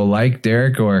following people like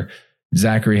Derek or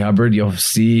Zachary Hubbard, you'll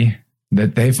see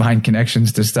that they find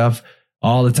connections to stuff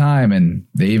all the time. And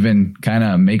they even kind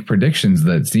of make predictions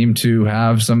that seem to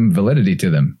have some validity to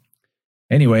them.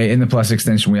 Anyway, in the Plus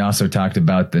extension, we also talked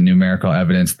about the numerical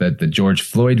evidence that the George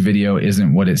Floyd video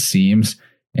isn't what it seems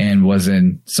and was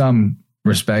in some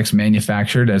respects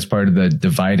manufactured as part of the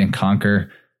divide and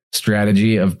conquer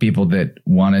strategy of people that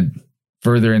wanted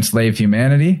further enslave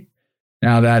humanity.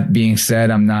 Now, that being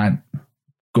said, I'm not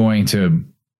going to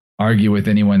argue with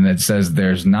anyone that says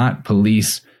there's not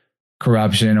police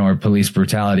corruption or police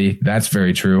brutality. That's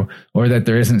very true. Or that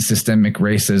there isn't systemic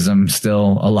racism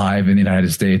still alive in the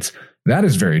United States. That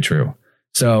is very true.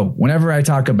 So whenever I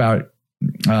talk about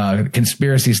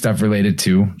conspiracy stuff related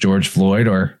to George Floyd,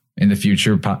 or in the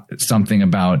future, something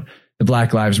about the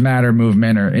Black Lives Matter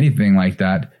movement or anything like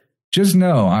that, just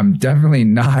know I'm definitely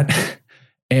not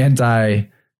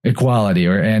anti-equality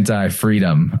or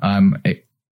anti-freedom. I'm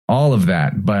all of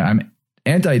that, but I'm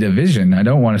anti-division. I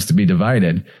don't want us to be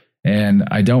divided, and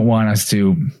I don't want us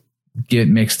to get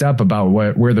mixed up about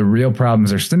where the real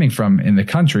problems are stemming from in the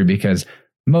country, because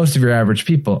most of your average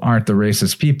people aren't the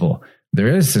racist people. There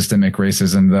is systemic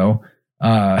racism, though.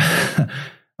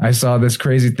 I saw this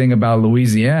crazy thing about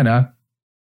Louisiana,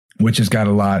 which has got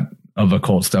a lot of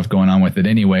occult stuff going on with it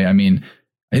anyway. I mean,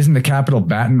 isn't the capital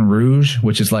Baton Rouge,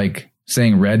 which is like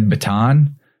saying red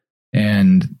baton?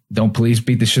 And don't police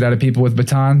beat the shit out of people with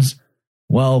batons?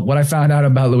 Well, what I found out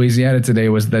about Louisiana today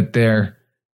was that their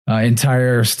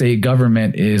entire state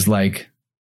government is like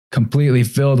completely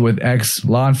filled with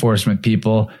ex-law enforcement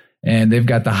people, and they've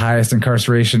got the highest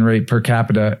incarceration rate per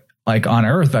capita, like on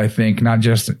earth, I think, not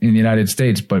just in the United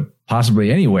States, but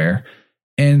possibly anywhere.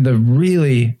 And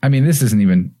this isn't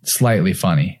even slightly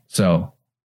funny. So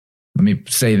let me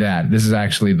say that this is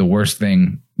actually the worst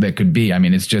thing that could be. I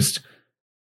mean, it's just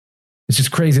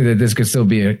crazy that this could still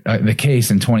be the case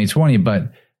in 2020,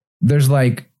 but there's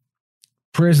like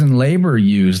prison labor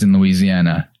used in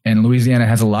Louisiana, and Louisiana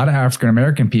has a lot of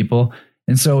African-American people.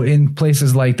 And so in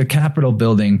places like the Capitol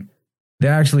building, they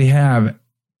actually have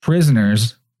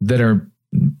prisoners that are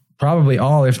probably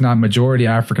all, if not majority,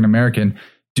 African-American,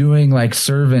 doing like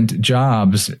servant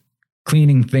jobs,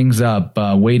 cleaning things up,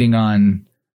 waiting on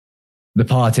the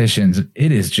politicians.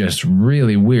 It is just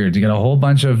really weird. You got a whole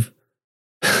bunch of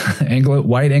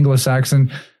white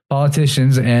Anglo-Saxon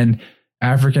politicians and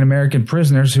African-American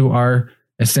prisoners who are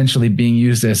essentially being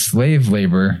used as slave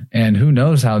labor. And who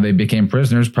knows how they became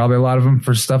prisoners, probably a lot of them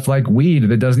for stuff like weed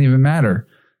that doesn't even matter.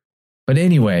 But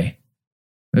anyway,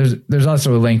 there's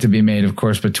also a link to be made, of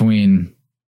course, between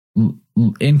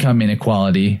income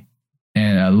inequality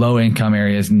and low income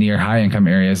areas near high income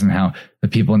areas, and how the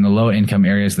people in the low income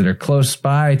areas that are close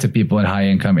by to people in high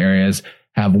income areas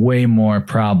have way more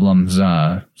problems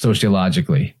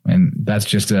sociologically. And that's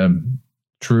just a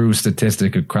true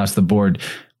statistic across the board,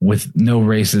 with no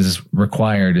races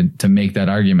required to make that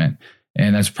argument.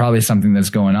 And that's probably something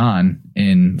that's going on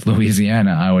in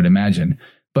Louisiana, I would imagine.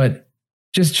 But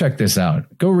just check this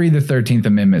out. Go read the 13th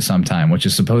Amendment sometime, which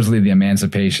is supposedly the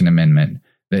Emancipation Amendment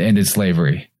that ended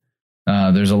slavery.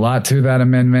 There's a lot to that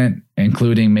amendment,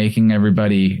 including making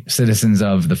everybody citizens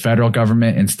of the federal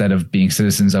government instead of being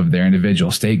citizens of their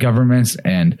individual state governments,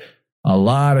 and a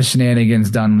lot of shenanigans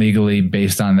done legally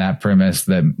based on that premise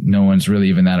that no one's really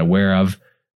even that aware of.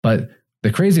 But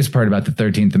the craziest part about the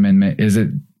 13th Amendment is it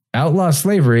outlaws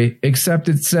slavery, except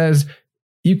it says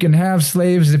you can have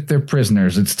slaves if they're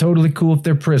prisoners. It's totally cool if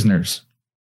they're prisoners.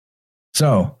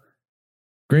 So,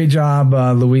 great job,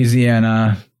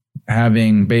 Louisiana,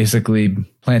 having basically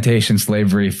plantation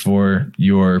slavery for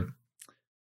your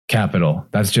capital.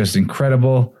 That's just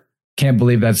incredible. Can't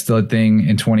believe that's still a thing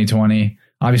in 2020.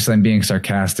 Obviously, I'm being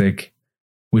sarcastic.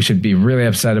 We should be really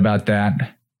upset about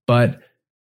that. But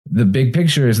the big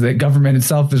picture is that government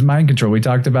itself is mind control. We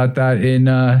talked about that in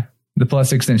the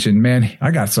Plus extension. Man, I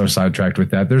got so sidetracked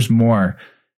with that. There's more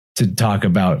to talk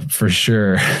about for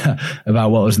sure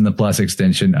about what was in the Plus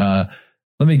extension.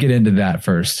 Let me get into that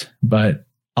first. But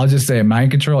I'll just say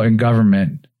mind control and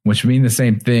government, which mean the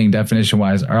same thing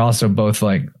definition-wise, are also both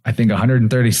like, I think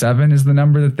 137 is the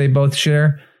number that they both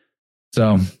share.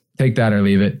 So take that or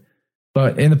leave it.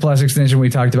 But in the Plus extension, we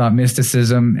talked about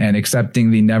mysticism and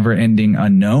accepting the never-ending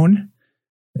unknown,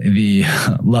 the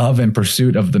love and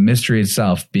pursuit of the mystery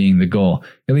itself being the goal.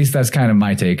 At least that's kind of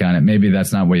my take on it. Maybe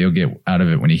that's not what you'll get out of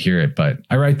it when you hear it, but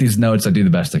I write these notes. I do the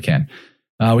best I can.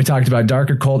 We talked about dark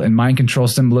occult and mind control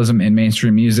symbolism in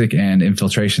mainstream music and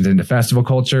infiltrations into festival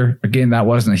culture. Again, that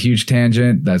wasn't a huge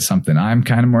tangent. That's something I'm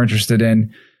kind of more interested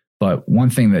in. But one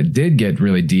thing that did get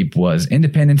really deep was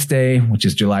Independence Day, which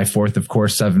is July 4th, of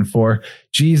course, 7-4.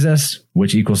 Jesus,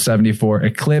 which equals 74.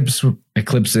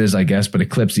 Eclipses, I guess, but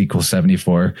eclipse equals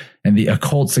 74. And the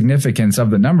occult significance of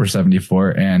the number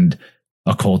 74 and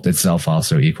occult itself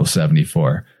also equals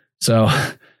 74. So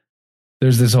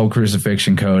there's this whole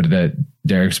crucifixion code that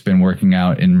Derek's been working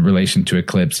out in relation to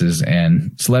eclipses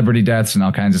and celebrity deaths and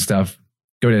all kinds of stuff.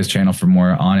 Go to his channel for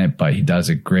more on it, but he does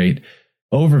a great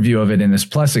overview of it in this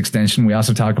plus extension. We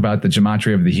also talk about the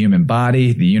gematria of the human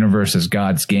body, the universe as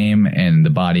God's game, and the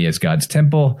body as God's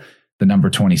temple, the number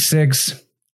 26,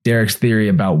 Derek's theory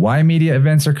about why media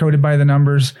events are coded by the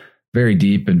numbers, very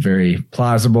deep and very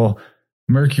plausible,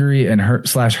 Mercury and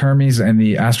Hermes and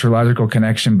the astrological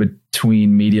connection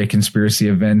between media conspiracy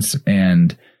events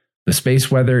and the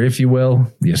space weather, if you will,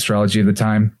 the astrology of the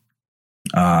time.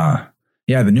 The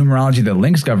numerology that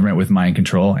links government with mind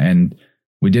control, and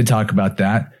we did talk about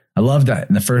that. I love that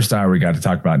in the first hour we got to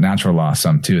talk about natural law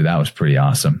some too. That was pretty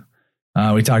awesome.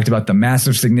 We talked about the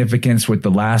massive significance with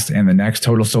the last and the next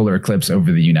total solar eclipse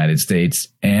over the United States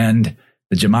and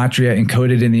the gematria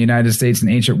encoded in the United States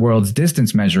and ancient world's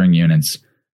distance measuring units,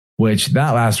 which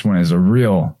that last one is a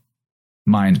real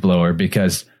mind blower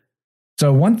because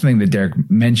so one thing that Derek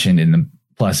mentioned in the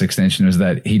plus extension was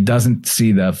that he doesn't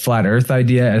see the flat earth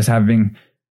idea as having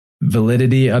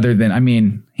validity other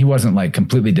than, he wasn't like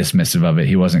completely dismissive of it.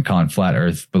 He wasn't calling flat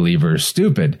earth believers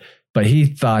stupid, but he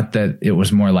thought that it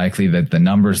was more likely that the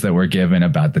numbers that were given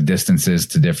about the distances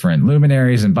to different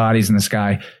luminaries and bodies in the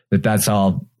sky, that's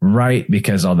all right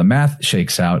because all the math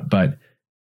shakes out. But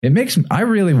I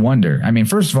really wonder.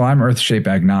 First of all, I'm earth shape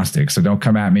agnostic, so don't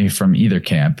come at me from either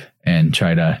camp and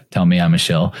try to tell me I'm a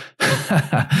shill.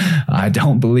 I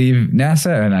don't believe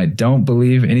NASA and I don't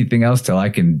believe anything else till I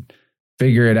can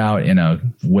figure it out in a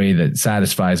way that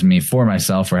satisfies me for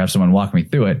myself or have someone walk me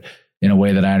through it in a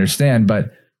way that I understand.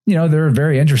 But, there are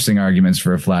very interesting arguments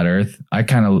for a flat earth.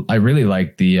 I really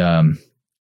like the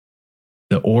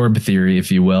orb theory, if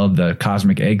you will, the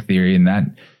cosmic egg theory. And that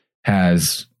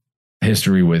has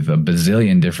history with a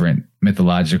bazillion different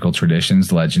mythological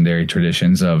traditions, legendary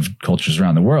traditions of cultures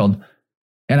around the world.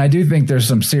 And I do think there's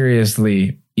some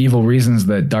seriously evil reasons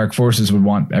that dark forces would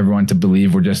want everyone to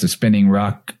believe we're just a spinning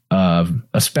rock, a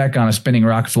speck on a spinning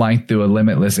rock flying through a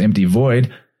limitless empty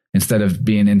void instead of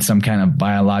being in some kind of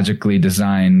biologically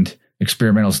designed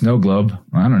experimental snow globe.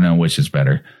 I don't know which is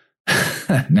better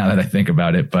now that I think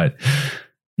about it. But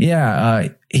yeah,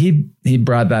 he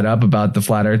brought that up about the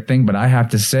flat earth thing. But I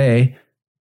have to say,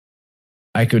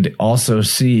 I could also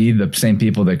see the same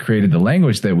people that created the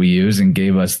language that we use and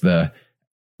gave us the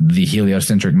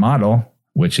heliocentric model,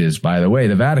 which is, by the way,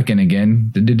 the Vatican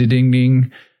again. Ding,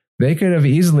 ding. They could have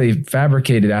easily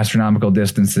fabricated astronomical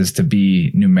distances to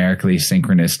be numerically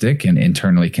synchronistic and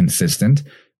internally consistent,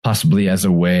 possibly as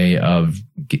a way of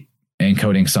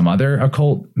encoding some other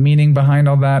occult meaning behind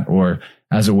all that, or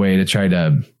as a way to try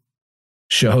to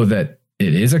show that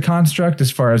it is a construct as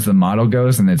far as the model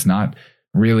goes and it's not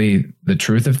really the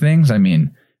truth of things. I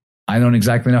don't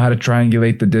exactly know how to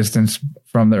triangulate the distance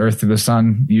from the Earth to the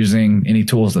sun using any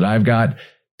tools that I've got.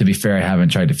 To be fair, I haven't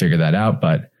tried to figure that out,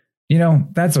 but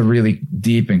that's a really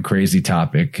deep and crazy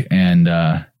topic. And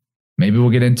maybe we'll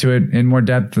get into it in more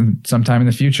depth sometime in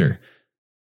the future.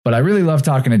 But I really love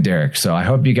talking to Derek. So I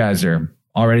hope you guys are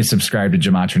already subscribed to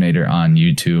Gematrinator on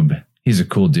YouTube. He's a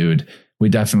cool dude. We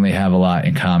definitely have a lot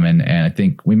in common. And I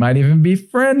think we might even be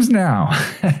friends now.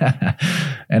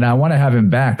 And I want to have him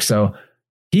back. So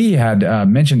he had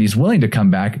mentioned he's willing to come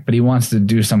back, but he wants to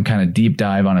do some kind of deep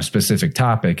dive on a specific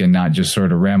topic and not just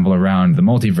sort of ramble around the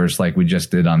multiverse like we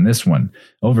just did on this one,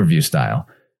 overview style.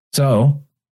 So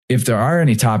if there are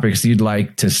any topics you'd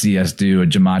like to see us do a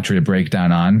gematria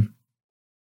breakdown on,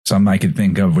 some I could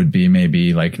think of would be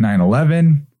maybe like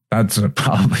 9/11. That's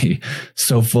probably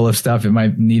so full of stuff it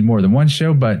might need more than one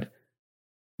show, but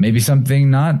maybe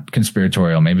something not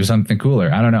conspiratorial, maybe something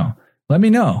cooler. I don't know. Let me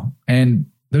know. And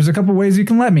there's a couple ways you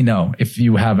can let me know if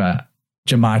you have a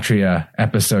gematria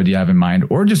episode you have in mind,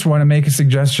 or just want to make a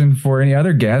suggestion for any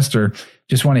other guest, or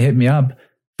just want to hit me up.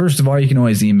 First of all, you can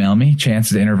always email me,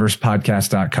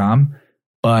 chance@interversepodcast.com.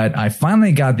 But I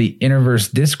finally got the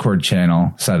Interverse Discord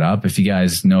channel set up. If you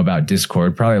guys know about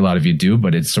Discord, probably a lot of you do,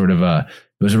 but it's sort of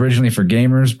it was originally for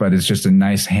gamers, but it's just a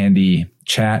nice handy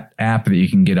chat app that you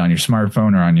can get on your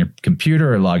smartphone or on your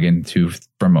computer or log into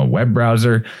from a web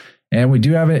browser. And we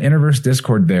do have an Interverse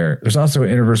Discord there. There's also an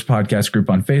Interverse podcast group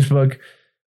on Facebook.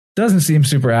 doesn't seem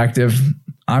super active.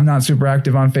 I'm not super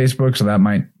active on Facebook, so that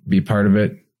might be part of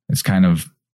it. It's kind of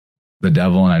the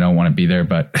devil and I don't want to be there,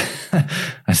 but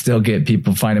I still get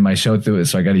people finding my show through it.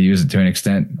 So I got to use it to an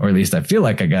extent, or at least I feel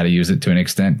like I got to use it to an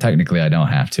extent. Technically, I don't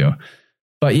have to.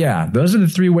 But yeah, those are the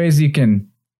 3 ways you can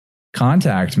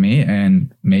contact me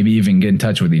and maybe even get in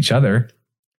touch with each other.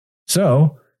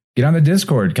 So get on the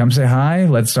Discord, come say hi.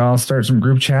 Let's all start some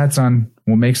group chats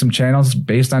we'll make some channels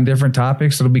based on different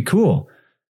topics. It'll be cool.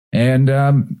 And,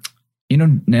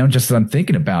 now just as I'm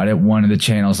thinking about it, one of the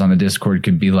channels on the Discord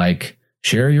could be like,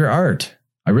 share your art.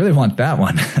 I really want that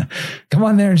one. Come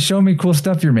on there and show me cool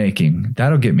stuff you're making.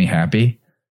 That'll get me happy.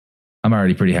 I'm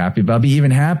already pretty happy, but I'll be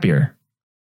even happier.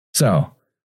 So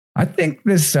I think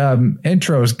this outro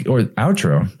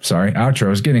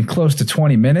is getting close to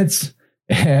 20 minutes.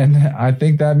 And I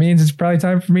think that means it's probably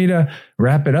time for me to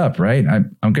wrap it up, right?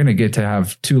 I'm going to get to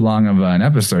have too long of an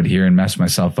episode here and mess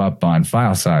myself up on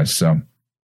file size. So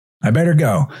I better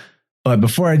go. But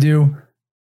before I do,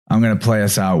 I'm going to play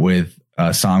us out with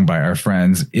a song by our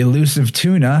friends Elusive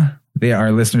Tuna. They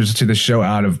are listeners to the show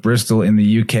out of Bristol in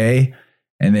the UK,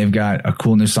 and they've got a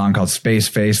cool new song called Space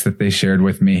Face that they shared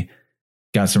with me.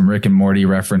 Got some Rick and Morty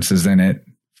references in it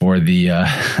for the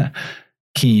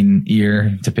keen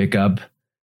ear to pick up.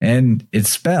 And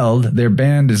it's spelled, their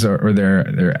band is, or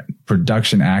their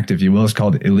production act, if you will, is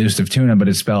called Elusive Tuna, but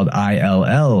it's spelled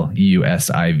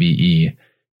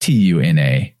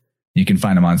ILLUSIVETUNA. You can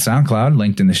find them on SoundCloud,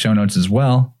 linked in the show notes as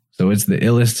well. So it's the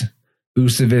illest,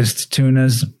 oosivist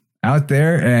tunas out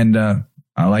there. And I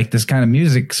like this kind of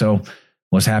music, so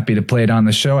was happy to play it on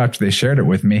the show after they shared it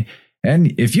with me.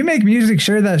 And if you make music,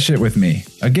 share that shit with me.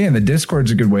 Again, the Discord's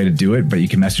a good way to do it, but you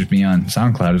can message me on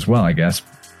SoundCloud as well, I guess.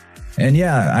 And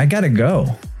yeah, I gotta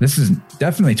go. This is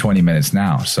definitely 20 minutes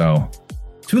now, so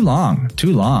too long.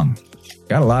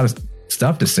 Got a lot of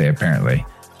stuff to say, apparently.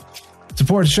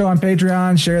 Support the show on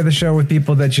Patreon. Share the show with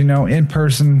people that you know. In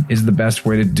person is the best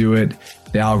way to do it.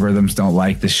 The algorithms don't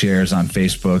like the shares on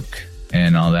Facebook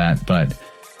and all that, but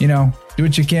do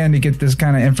what you can to get this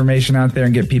kind of information out there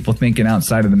and get people thinking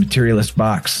outside of the materialist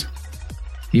box.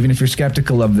 Even if you're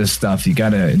skeptical of this stuff, you got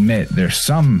to admit there's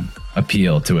some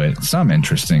appeal to it, some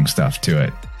interesting stuff to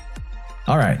it.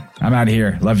 All right, I'm out of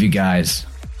here. Love you guys.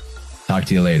 Talk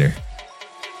to you later.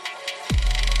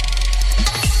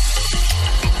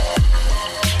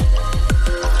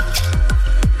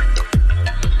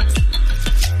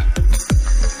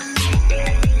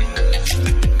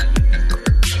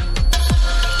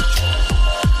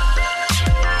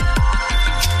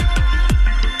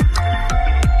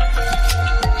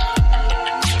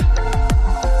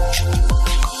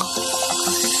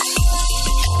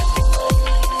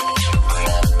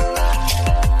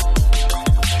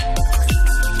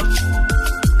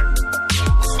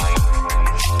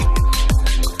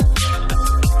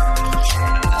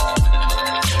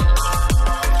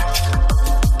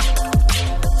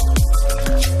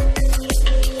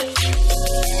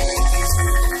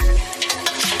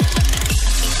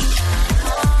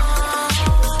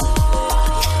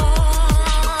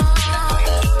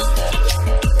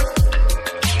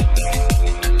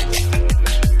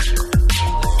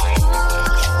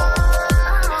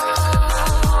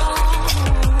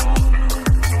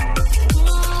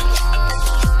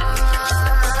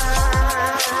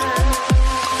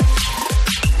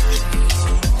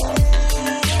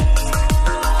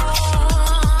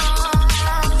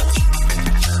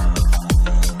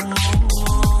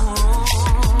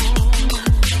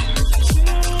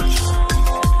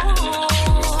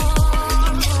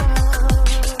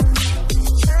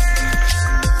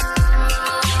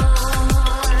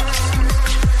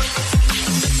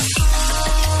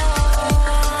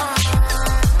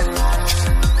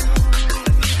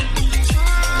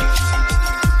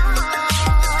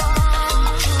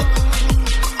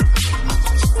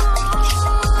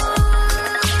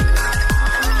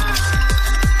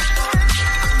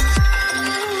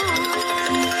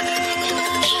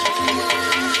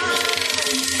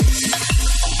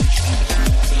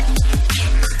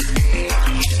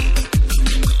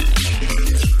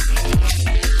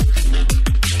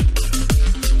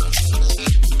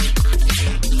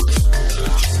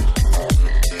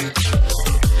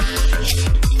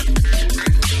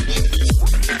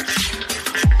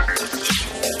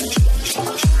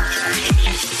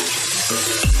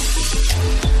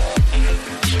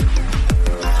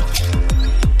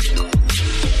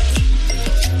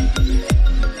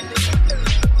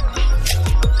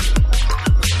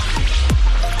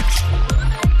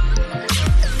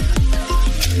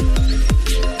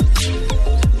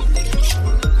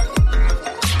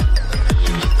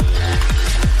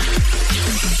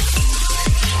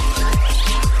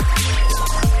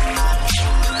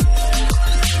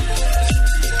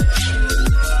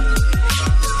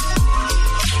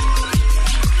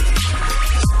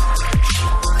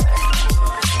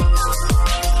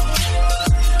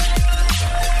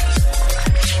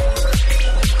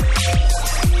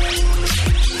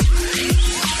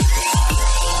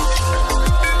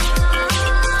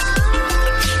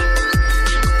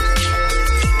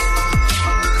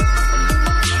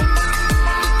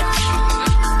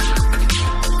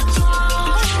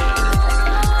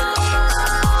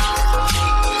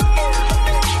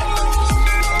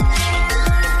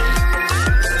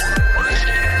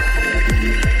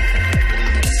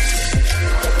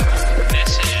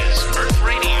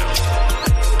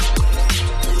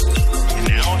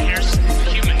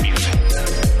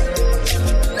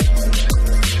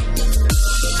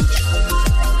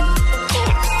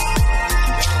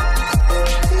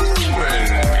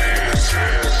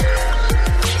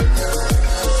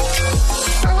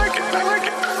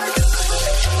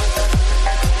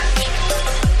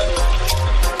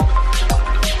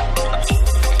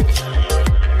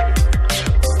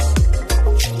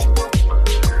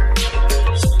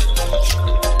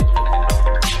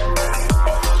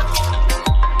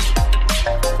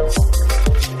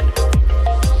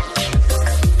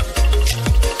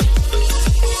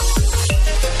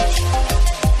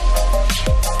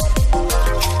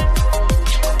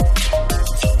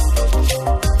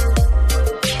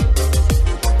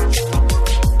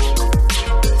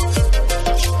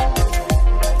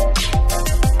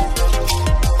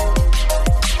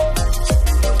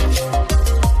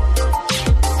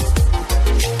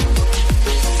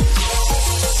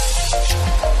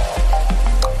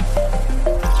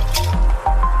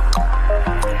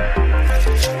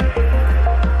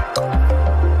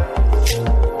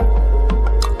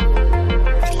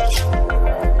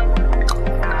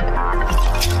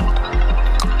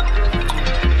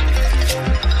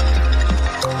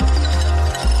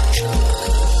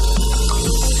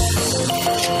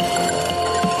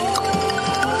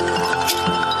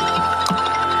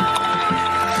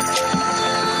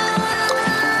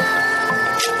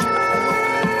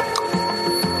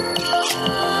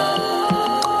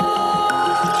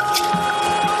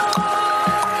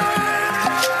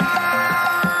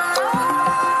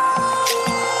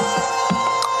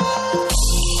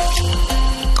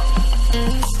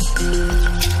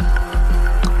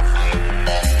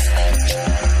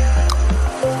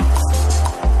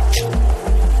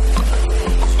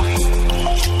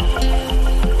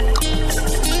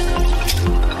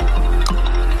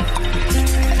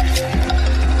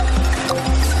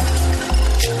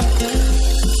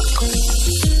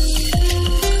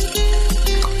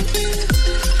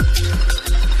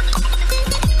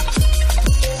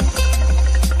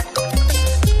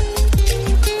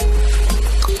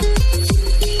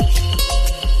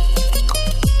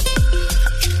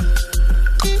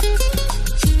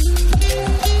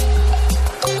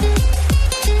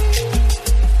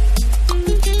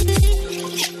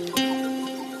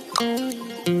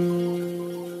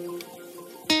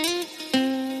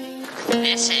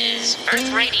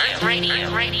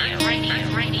 Radio.